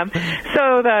Dam.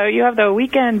 So you have the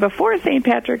weekend before St.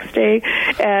 Patrick's Day,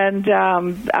 and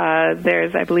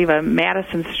there's, I believe, a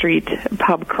Madison Street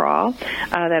pub crawl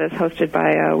that is hosted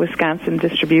by Wisconsin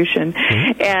Distribution,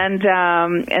 and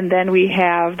then we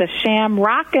have the Sham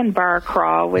Rockin' Bar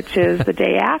crawl, which is the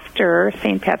day after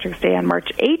St. Patrick's Day on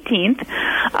March 18th,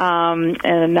 and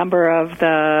a number of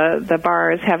the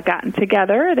bars have gotten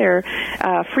together. Their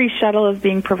free shuttle is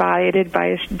being provided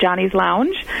by Johnny's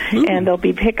Lounge, and there'll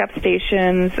be pickup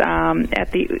stations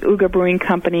at the Uga Brewing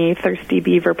Company, Thirsty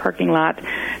Beaver parking lot,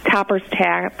 Topper's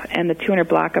Tap, and the 200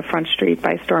 block of Front Street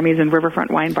by Stormy's and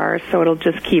Riverfront Wine Bars. So it'll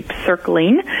just keep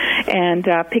circling and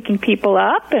picking people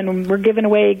up, and we're giving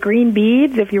away green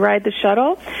beads if you ride the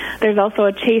shuttle. There's also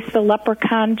a Chase the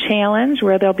Leprechaun Challenge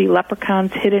where there'll be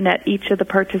leprechauns hidden at each of the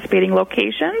participating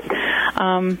locations.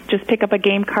 Just pick up a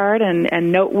game card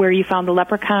and note where you found the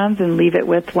leprechauns and leave it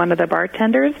with one of the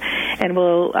bartenders, and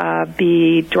we'll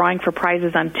be drawing for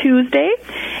prizes on Tuesday.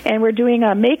 And we're doing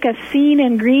a Make a Scene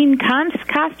in Green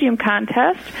costume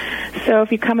contest. So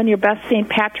if you come in your best St.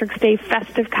 Patrick's Day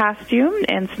festive costume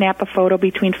and snap a photo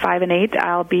between 5 and 8,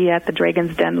 I'll be at the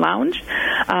Dragon's Den Lounge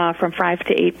from 5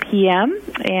 to 8 p.m.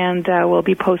 And we'll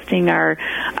be posting our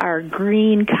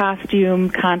green costume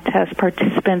contest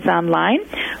participants online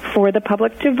for the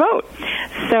public to vote.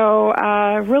 So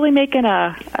really making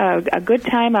a good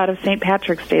time out of St.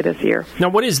 Patrick's Day this year. Now,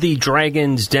 what is the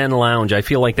Dragon's Den Lounge? I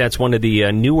feel like that's one of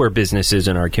the newer businesses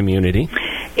in our community.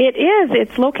 It is.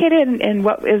 It's located in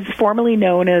what is formerly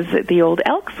known as the Old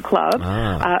Elks Club,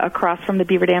 across from the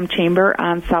Beaver Dam Chamber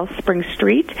on South Spring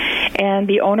Street. And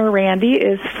the owner, Randy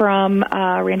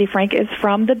Frank, is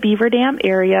from the Beaver Dam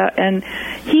area, and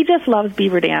he just loves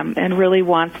Beaver Dam and really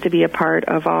wants to be a part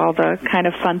of all the kind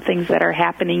of fun things that are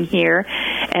happening here.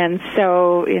 And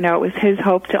so, it was his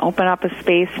hope to open up a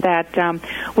space that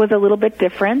was a little bit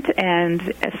different,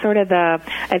 and sort of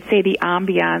I'd say the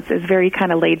ambiance is very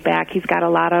kind of laid back. He's got a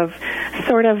lot of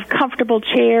sort of comfortable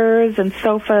chairs and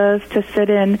sofas to sit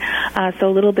in, so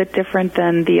a little bit different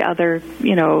than the other,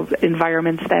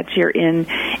 environments that you're in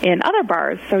other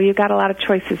bars. So you've got a lot of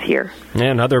choices here.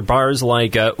 And other bars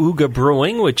like Uga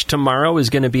Brewing, which tomorrow is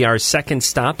going to be our second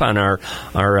stop on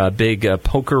our big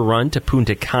poker run to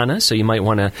Punta Cana. So you might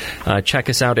want to check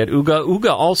us out at Uga.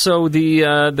 Uga also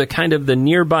the kind of the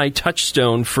nearby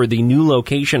touchstone for the new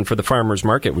location for the Farmers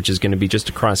Market, which is going to be just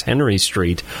across Henry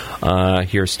Street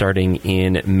here starting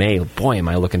in May. Boy, am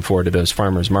I looking forward to those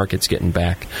Farmers Markets getting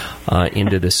back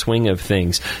into the swing of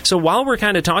things. So while we're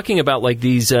kind of talking about like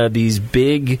these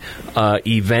big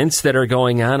events that are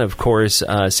going on, of course,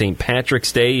 St.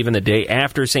 Patrick's Day, even the day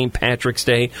after St. Patrick's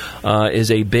Day,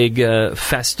 is a big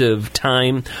festive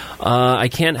time. I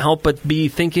can't help but be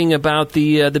thinking about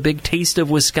the big Taste of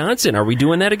Wisconsin. Are we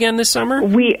doing that again this summer?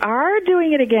 We are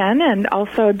doing it again, and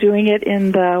also doing it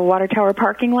in the Water Tower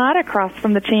parking lot across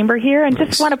from the chamber here. And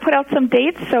just want to put out some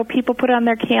dates so people put on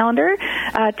their calendar.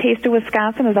 Taste of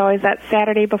Wisconsin is always that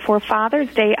Saturday before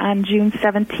Father's Day on June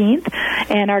 17th.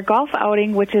 And our golf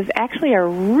outing, which is actually a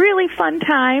really fun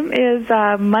time, is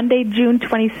Monday, June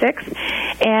 26th.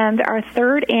 And our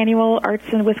third annual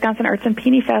Wisconsin Arts and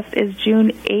Peony Fest is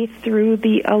June 8th through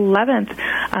the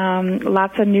 11th.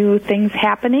 Lots of new things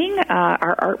happening.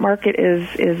 Our art market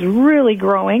is really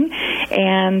growing,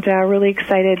 and really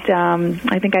excited.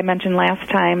 I think I mentioned last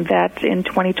time that in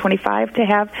 2025 to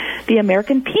have the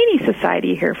American Peony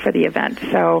Society here for the event.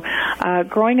 So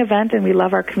growing event, and we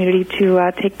love our community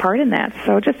to take part in that.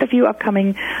 So just a few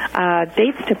upcoming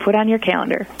dates to put on your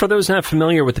calendar. For those not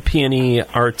familiar with the Peony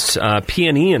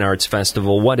and Arts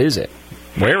Festival, what is it?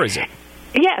 Where is it?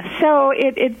 Yes, so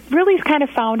it really is kind of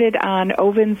founded on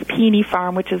Oven's Peony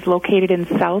Farm, which is located in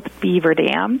South Beaver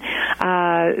Dam.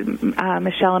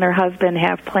 Michelle and her husband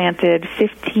have planted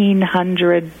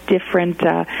 1,500 different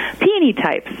peony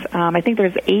types. I think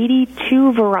there's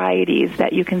 82 varieties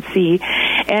that you can see,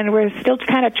 and we're still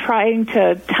kind of trying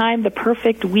to time the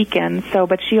perfect weekend.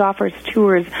 But she offers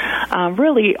tours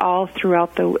really all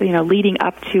throughout the leading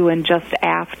up to and just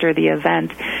after the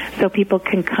event, so people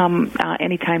can come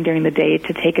anytime during the day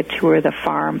to take a tour of the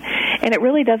farm. And it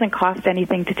really doesn't cost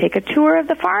anything to take a tour of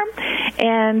the farm.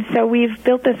 And so we've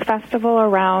built this festival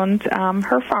around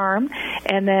her farm,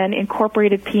 and then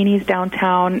incorporated peonies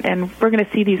downtown. And we're going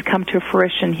to see these come to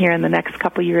fruition here in the next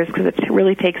couple years, because it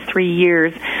really takes 3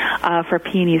 years for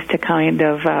peonies to kind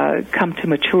of come to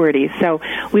maturity. So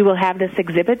we will have this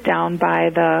exhibit down by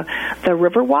the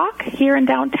Riverwalk here in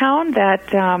downtown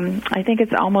that I think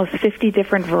it's almost 50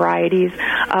 different varieties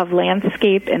of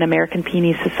landscape and American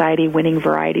Peony Society winning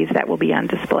varieties that will be on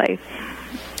display.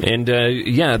 And,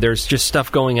 there's just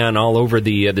stuff going on all over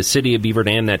the city of Beaver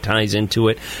Dam that ties into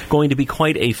it. Going to be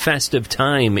quite a festive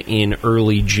time in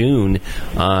early June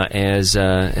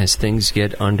as things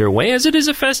get underway, as it is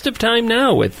a festive time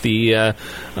now with the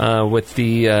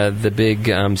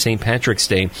big St. Patrick's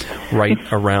Day right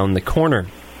around the corner.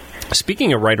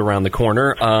 Speaking of right around the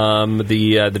corner,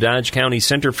 the Dodge County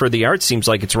Center for the Arts seems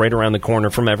like it's right around the corner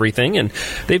from everything, and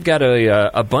they've got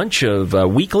a bunch of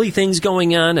weekly things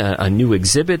going on, a new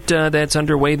exhibit that's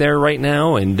underway there right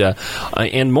now,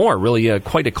 and more. Really,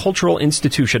 quite a cultural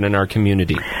institution in our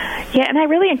community. Yeah, and I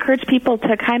really encourage people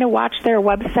to kind of watch their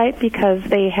website, because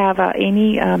they have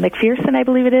Amy McPherson, I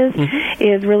believe it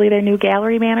is really their new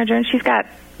gallery manager, and she's got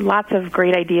lots of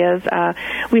great ideas.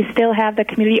 We still have the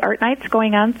community art nights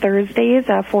going on Thursdays,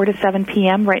 4 to 7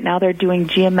 p.m. Right now they're doing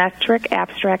geometric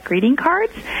abstract greeting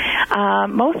cards.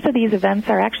 Most of these events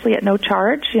are actually at no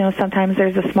charge. Sometimes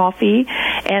there's a small fee.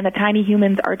 And the Tiny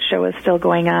Humans art show is still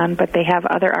going on, but they have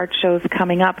other art shows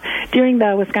coming up during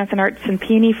the Wisconsin Arts and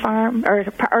Peony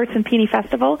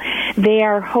Festival. They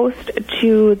are host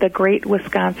to the Great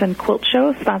Wisconsin Quilt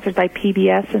Show, sponsored by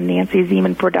PBS and Nancy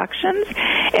Zeman Productions.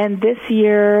 And this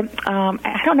year,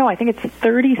 I don't know, I think it's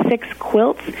 36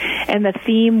 quilts, and the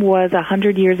theme was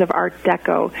 100 years of Art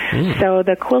Deco. So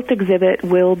the quilt exhibit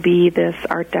will be this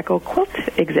Art Deco quilt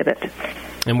exhibit.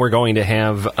 And we're going to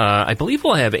have, I believe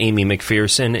we'll have Amy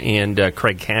McPherson and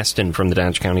Craig Caston from the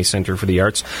Dodge County Center for the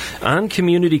Arts on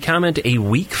Community Comment a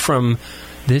week from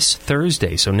this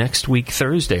Thursday. So next week,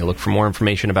 Thursday, look for more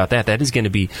information about that. That is going to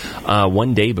be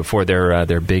one day before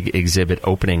their big exhibit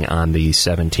opening on the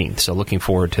 17th. So looking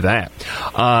forward to that.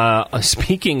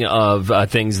 Speaking of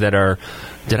things that are...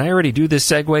 Did I already do this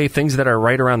segue? Things that are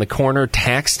right around the corner.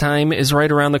 Tax time is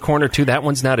right around the corner, too. That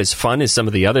one's not as fun as some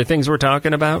of the other things we're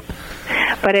talking about.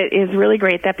 But it is really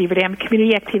great that Beaver Dam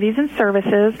Community Activities and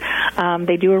Services,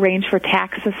 they do arrange for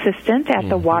tax assistant at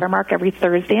the Watermark every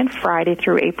Thursday and Friday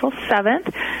through April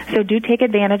 7th. So do take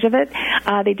advantage of it.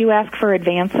 They do ask for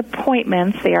advance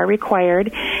appointments. They are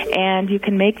required. And you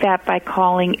can make that by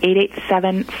calling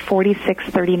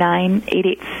 887-4639,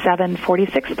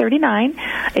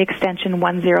 887-4639, extension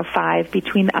 105,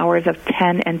 between the hours of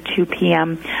 10 and 2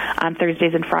 p.m. on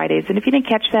Thursdays and Fridays. And if you didn't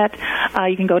catch that,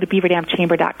 you can go to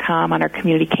beaverdamchamber.com on our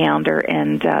community calendar,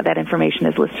 and that information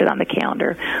is listed on the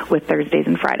calendar with Thursdays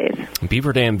and Fridays.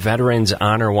 Beaver Dam Veterans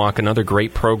Honor Walk, another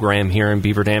great program here in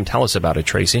Beaver Dam. Tell us about it,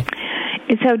 Tracy.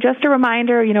 So just a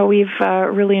reminder, we've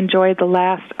really enjoyed the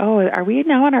last, are we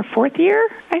now in our 4th year,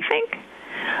 I think?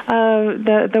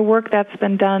 The work that's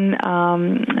been done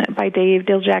by Dave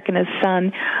Diljak and his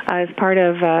son as part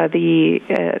of the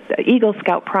Eagle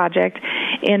Scout project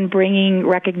in bringing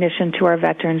recognition to our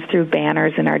veterans through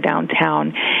banners in our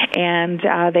downtown. And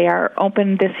they are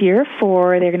open this year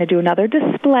they're going to do another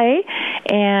display,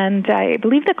 and I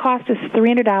believe the cost is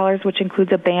 $300, which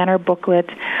includes a banner, booklet,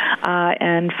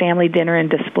 and family dinner and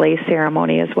display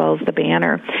ceremony, as well as the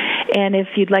banner. And if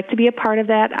you'd like to be a part of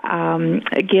that,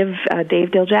 give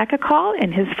Dave Diljak a call,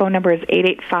 and his phone number is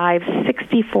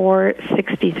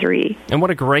 885-6463. And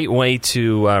what a great way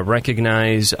to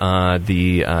recognize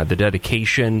the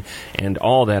dedication and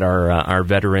all that our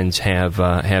veterans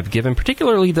have given,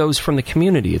 particularly those from the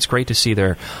community. It's great to see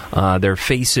their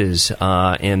faces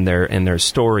and their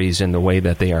stories and the way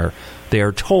that they are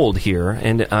told here.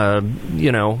 And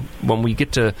when we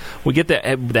get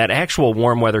that actual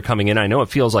warm weather coming in, I know it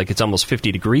feels like it's almost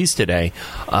 50 degrees today.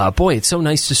 Boy, it's so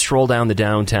nice to stroll down the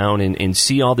downtown and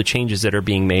see all the changes that are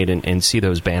being made and see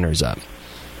those banners up.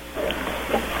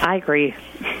 I agree.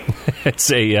 It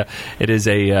is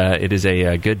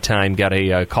a good time. Got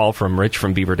a call from Rich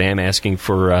from Beaver Dam asking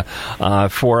for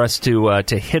us to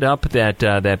hit up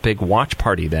that big watch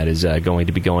party that is going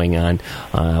to be going on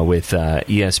with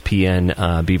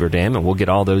ESPN Beaver Dam, and we'll get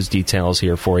all those details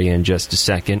here for you in just a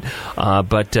second.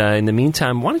 But in the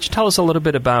meantime, why don't you tell us a little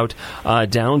bit about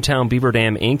Downtown Beaver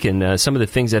Dam Inc. and some of the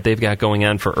things that they've got going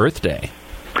on for Earth Day?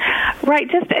 Right,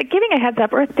 just giving a heads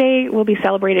up, Earth Day will be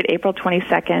celebrated April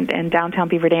 22nd, and Downtown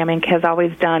Beaver Dam Inc. has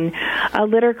always done a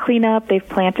litter cleanup. They've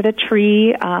planted a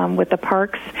tree with the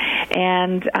parks,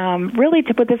 and really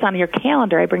to put this on your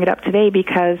calendar, I bring it up today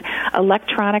because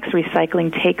electronics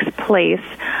recycling takes place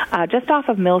just off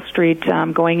of Mill Street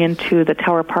going into the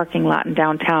Tower parking lot in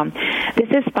downtown. This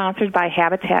is sponsored by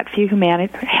Habitat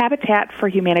for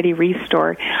Humanity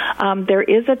Restore. There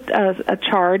is a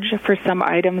charge for some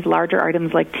items, larger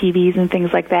items like TVs and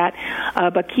things like that,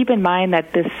 but keep in mind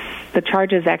that the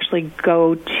charges actually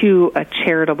go to a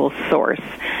charitable source.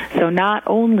 So not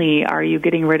only are you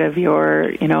getting rid of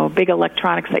your big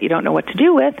electronics that you don't know what to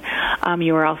do with,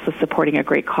 you are also supporting a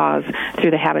great cause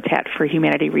through the Habitat for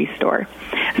Humanity Restore.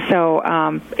 So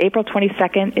April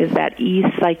 22nd is that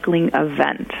e-cycling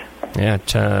event.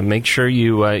 Yeah, make sure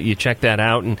you check that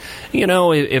out, and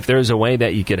if there's a way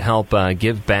that you could help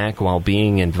give back while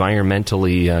being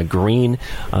environmentally green,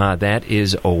 that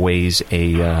is always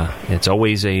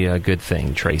a good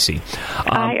thing, Tracy.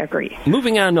 I agree.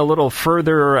 Moving on a little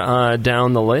further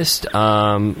down the list,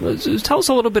 tell us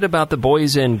a little bit about the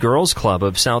Boys and Girls Club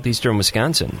of Southeastern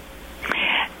Wisconsin.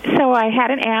 So I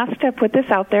hadn't asked to put this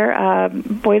out there.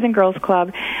 Boys and Girls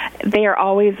Club, they are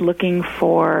always looking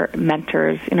for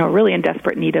mentors, really in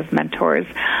desperate need of mentors.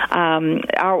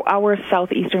 Our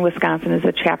Southeastern Wisconsin is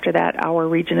a chapter that our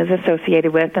region is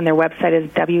associated with, and their website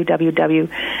is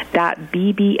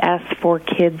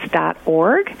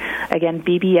www.bbs4kids.org. Again,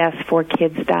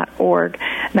 bbs4kids.org.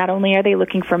 Not only are they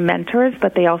looking for mentors,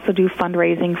 but they also do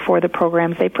fundraising for the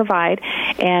programs they provide.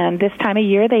 And this time of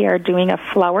year, they are doing a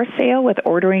flower sale with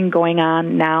ordering going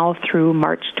on now through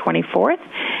March 24th,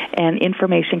 and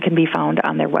information can be found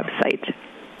on their website.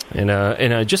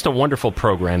 And just a wonderful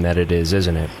program that it is,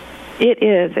 isn't it? It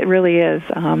is. It really is.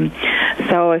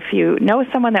 So if you know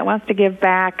someone that wants to give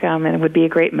back and would be a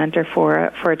great mentor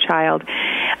for a child,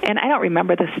 And I don't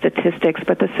remember the statistics,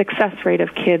 but the success rate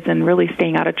of kids in really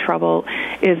staying out of trouble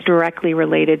is directly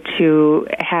related to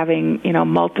having,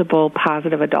 multiple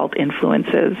positive adult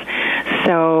influences.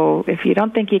 So if you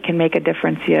don't think you can make a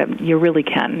difference, you really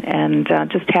can. And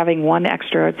just having one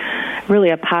extra, really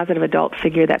a positive adult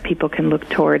figure that people can look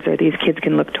towards, or these kids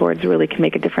can look towards, really can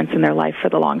make a difference in their life for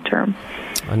the long term.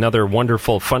 Another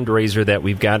wonderful fundraiser that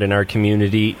we've got in our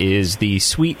community is the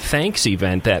Sweet Thanks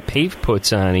event that PAVE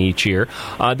puts on each year.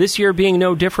 This year being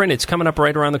no different, it's coming up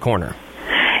right around the corner.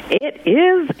 It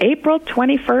is April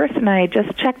 21st, and I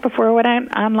just checked before I went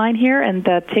online here, and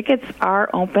the tickets are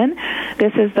open.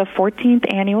 This is the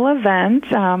 14th annual event.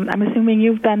 I'm assuming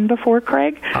you've been before,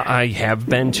 Craig? I have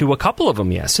been to a couple of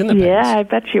them, yes, in the past. Yeah, I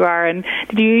bet you are. And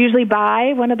do you usually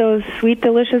buy one of those sweet,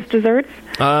 delicious desserts?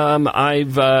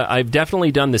 I've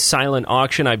definitely done the silent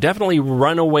auction. I've definitely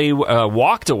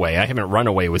walked away. I haven't run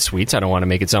away with sweets. I don't want to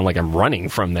make it sound like I'm running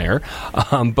from there.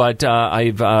 But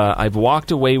I've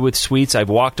walked away with sweets. I've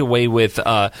walked away with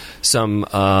some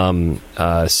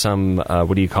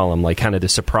what do you call them? Like kind of the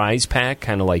surprise pack,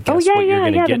 kind of like guess what you're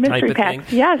going to get type of thing.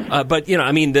 Yes. But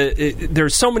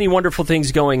there's so many wonderful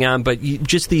things going on. But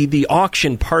just the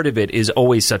auction part of it is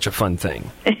always such a fun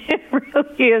thing. It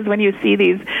really is when you see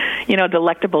these,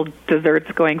 delectable desserts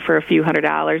going for a few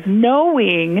 $100s,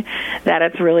 knowing that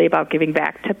it's really about giving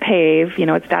back to PAVE.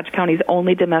 It's Dodge County's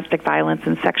only domestic violence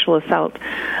and sexual assault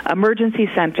emergency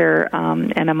center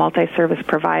and a multi-service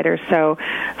provider. So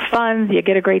funds, you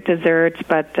get a great dessert,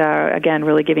 but again,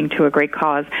 really giving to a great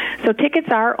cause. So tickets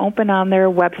are open on their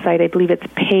website. I believe it's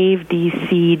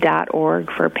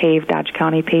pavedc.org for PAVE Dodge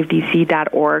County,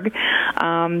 pavedc.org.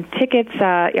 Tickets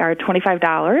are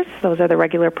 $25. Those are the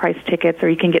regular price tickets, or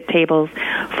you can get tables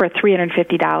for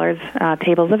 $350,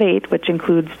 tables of 8, which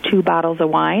includes 2 bottles of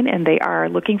wine, and they are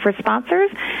looking for sponsors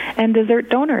and dessert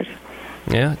donors.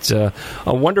 Yeah, it's a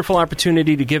wonderful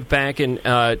opportunity to give back. And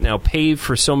now PAVE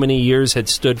for so many years had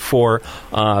stood for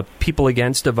People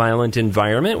Against a Violent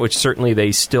Environment, which certainly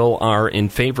they still are in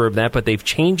favor of that, but they've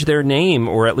changed their name,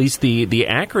 or at least the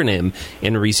acronym,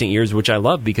 in recent years, which I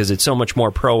love because it's so much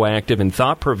more proactive and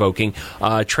thought-provoking.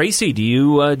 Tracy, do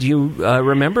you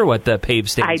remember what the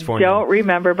PAVE stands for? I don't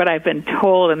remember, but I've been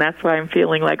told, and that's why I'm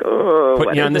feeling like,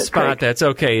 putting you on the spot. Craig? That's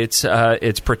okay.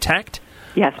 It's PROTECT.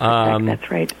 Yes, protect, that's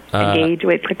right. Engage,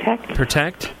 protect.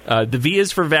 Protect. The V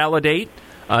is for validate.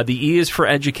 The E is for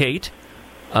educate.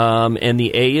 And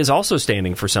the A is also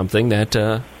standing for something that...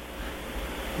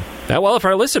 well, if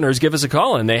our listeners give us a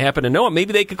call and they happen to know it,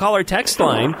 maybe they could call our text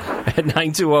line at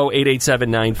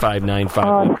 920-887-9595.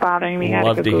 Oh, it's bothering me. We'd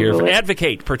love to hear from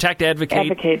Advocate, protect,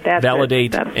 advocate,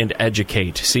 validate, and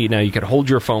educate. See, now you can hold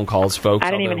your phone calls, folks.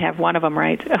 I didn't even have one of them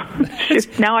right.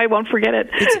 Now I won't forget it.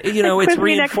 It's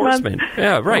reinforcement.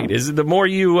 Yeah, right. Is the more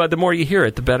you hear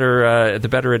it, the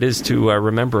better it is to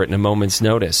remember it in a moment's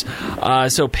notice.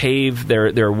 So PAVE,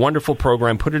 their wonderful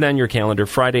program. Put it on your calendar,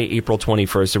 Friday, April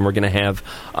 21st, and we're going to have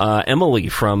Emily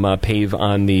from PAVE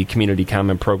on the Community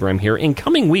Comment program here in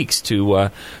coming weeks to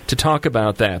talk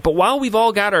about that. But while we've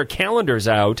all got our calendars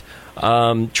out,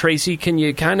 Tracy, can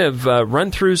you kind of run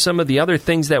through some of the other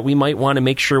things that we might want to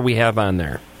make sure we have on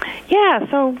there? Yeah,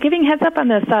 so giving heads up on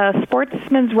this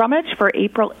Sportsman's Rummage for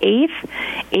April 8th,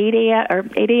 8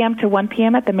 a.m. to 1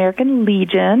 p.m. at the American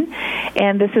Legion,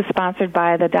 and this is sponsored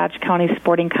by the Dodge County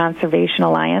Sporting Conservation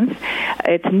Alliance.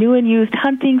 It's new and used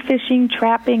hunting, fishing,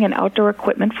 trapping, and outdoor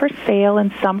equipment for sale,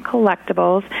 and some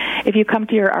collectibles. If you come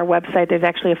to our website, there's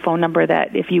actually a phone number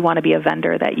that if you want to be a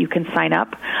vendor that you can sign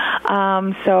up.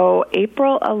 So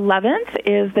April 11th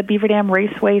is the Beaver Dam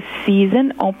Raceway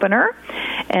season opener,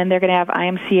 and they're going to have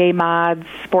IMCA mods,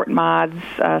 sport mods,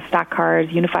 stock cars,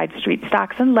 unified street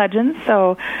stocks, and legends.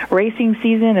 So racing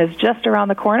season is just around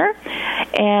the corner.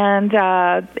 And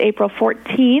April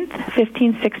 14th,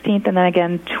 15th, 16th, and then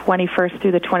again 21st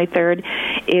through the 23rd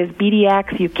is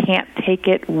BDX You Can't Take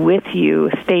It With You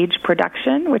stage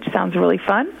production, which sounds really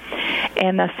fun.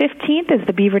 And the 15th is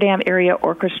the Beaver Dam Area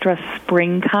Orchestra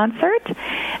Spring Concert.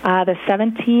 The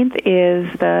 17th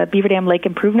is the Beaver Dam Lake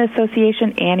Improvement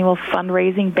Association Annual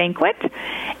Fundraising Banquet.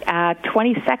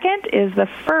 22nd is the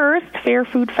first Fair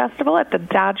Food Festival at the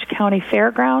Dodge County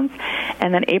Fairgrounds.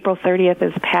 And then April 30th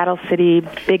is Paddle City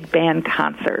Big Band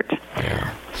Concert.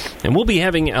 Yeah. And we'll be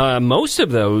having most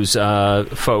of those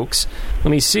folks.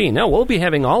 Let me see. No, we'll be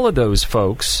having all of those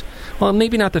folks. well,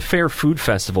 maybe not the Fair Food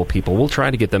Festival people. We'll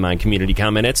try to get them on Community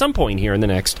Comment at some point here in the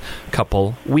next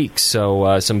couple weeks.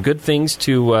 So some good things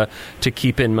to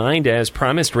keep in mind. As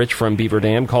promised, Rich from Beaver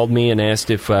Dam called me and asked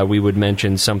if we would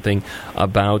mention something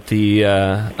about the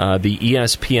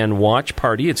ESPN watch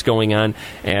party. It's going on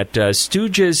at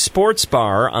Stooges Sports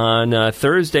Bar on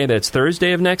Thursday. That's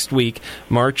Thursday of next week,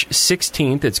 March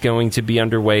 16th. It's going to be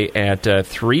underway at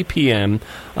 3 p.m.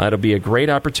 It'll be a great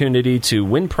opportunity to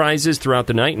win prizes throughout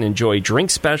the night and enjoy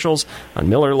drink specials on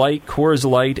Miller Lite, Coors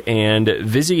Light, and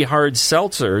Vizzy Hard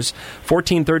Seltzers.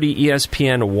 1430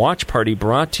 ESPN Watch Party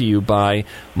brought to you by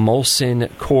Molson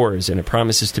Coors, and it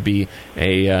promises to be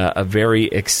a very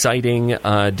exciting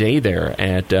day there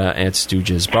at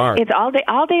Stooges Bar. It's all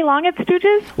day long at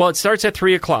Stooges? Well, it starts at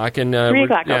 3 o'clock. And, 3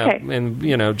 o'clock, okay.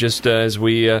 And, just as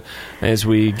we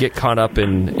get caught up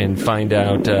and find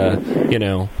out,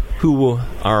 who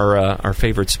our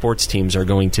favorite sports teams are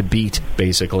going to beat,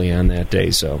 basically, on that day.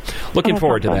 So, looking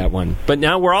forward to that one. But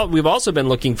now we've also been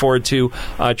looking forward to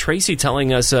Tracy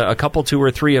telling us a couple, 2 or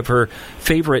 3 of her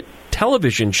favorite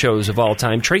television shows of all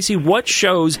time. Tracy, what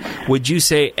shows would you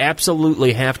say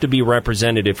absolutely have to be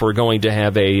represented if we're going to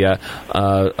have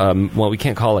we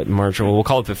can't call it March, we'll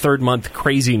call it the third month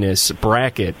craziness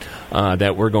bracket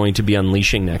that we're going to be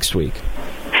unleashing next week?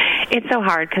 It's so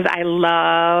hard because I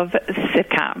love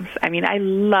sitcoms. I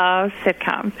love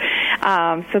sitcoms.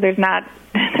 So there's not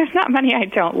many I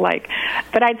don't like.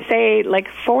 But I'd say,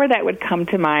 4 that would come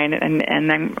to mind, and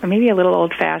I'm maybe a little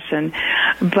old-fashioned,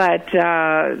 but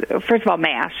first of all,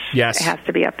 MASH. Yes. It has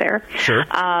to be up there. Sure.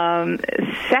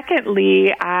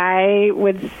 Secondly, I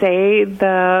would say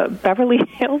the Beverly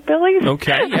Hillbillies.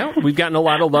 Okay, yeah. We've gotten a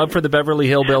lot of love for the Beverly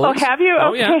Hillbillies. Oh, have you? Oh,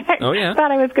 okay. yeah. Oh, yeah. I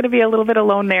thought I was going to be a little bit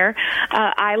alone there.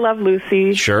 I Love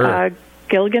Lucy. Sure.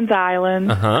 Gilligan's Island.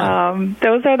 Uh-huh.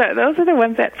 Those are the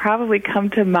ones that probably come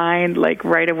to mind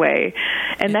right away.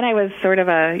 And then I was sort of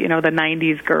the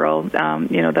 90s girl.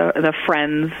 The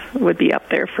Friends would be up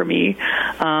there for me.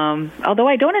 Although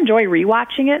I don't enjoy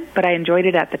rewatching it, but I enjoyed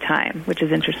it at the time, which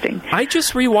is interesting. I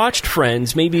just rewatched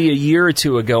Friends maybe a year or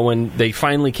two ago when they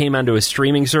finally came onto a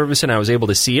streaming service and I was able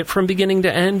to see it from beginning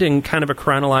to end in kind of a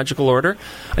chronological order.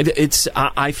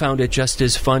 I found it just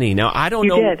as funny. Now, I don't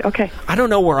know. You did? Okay. I don't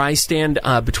know where I stand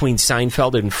between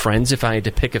Seinfeld and Friends, if I had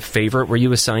to pick a favorite. Were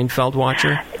you a Seinfeld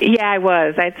watcher? Yeah, I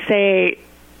was. I'd say,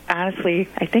 honestly,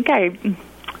 I think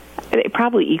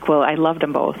probably equal. I loved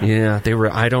them both. Yeah, they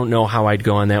were. I don't know how I'd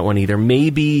go on that one either.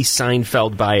 Maybe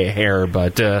Seinfeld by a hair,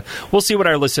 but we'll see what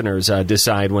our listeners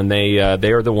decide when they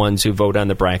are the ones who vote on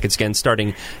the brackets. Again,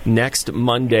 starting next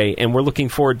Monday, and we're looking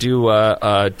forward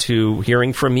to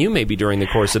hearing from you maybe during the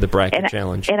course of the bracket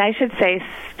challenge. And I should say,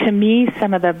 to me,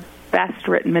 some of the best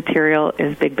written material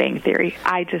is Big Bang Theory.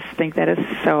 I just think that is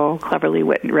so cleverly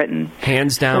written.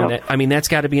 Hands down. So, that's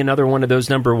got to be another one of those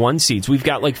number 1 seeds. We've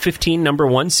got 15 number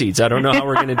 1 seeds. I don't know how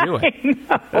we're going to do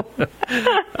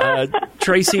it.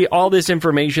 Tracy, all this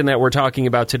information that we're talking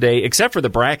about today, except for the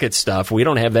bracket stuff, we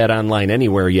don't have that online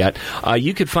anywhere yet.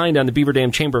 You could find on the Beaver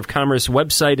Dam Chamber of Commerce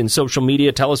website and social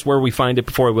media. Tell us where we find it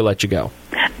before we let you go.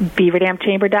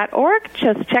 BeaverDamChamber.org.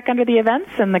 Just check under the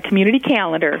events and the community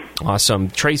calendar. Awesome.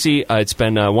 Tracy, it's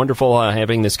been wonderful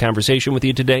having this conversation with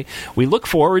you today. We look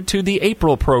forward to the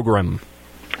April program.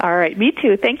 All right. Me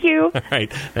too. Thank you. All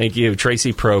right. Thank you.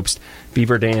 Tracy Probst,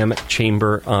 Beaver Dam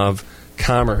Chamber of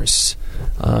Commerce.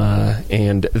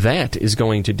 And that is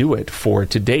going to do it for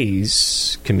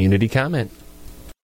today's Community Comment.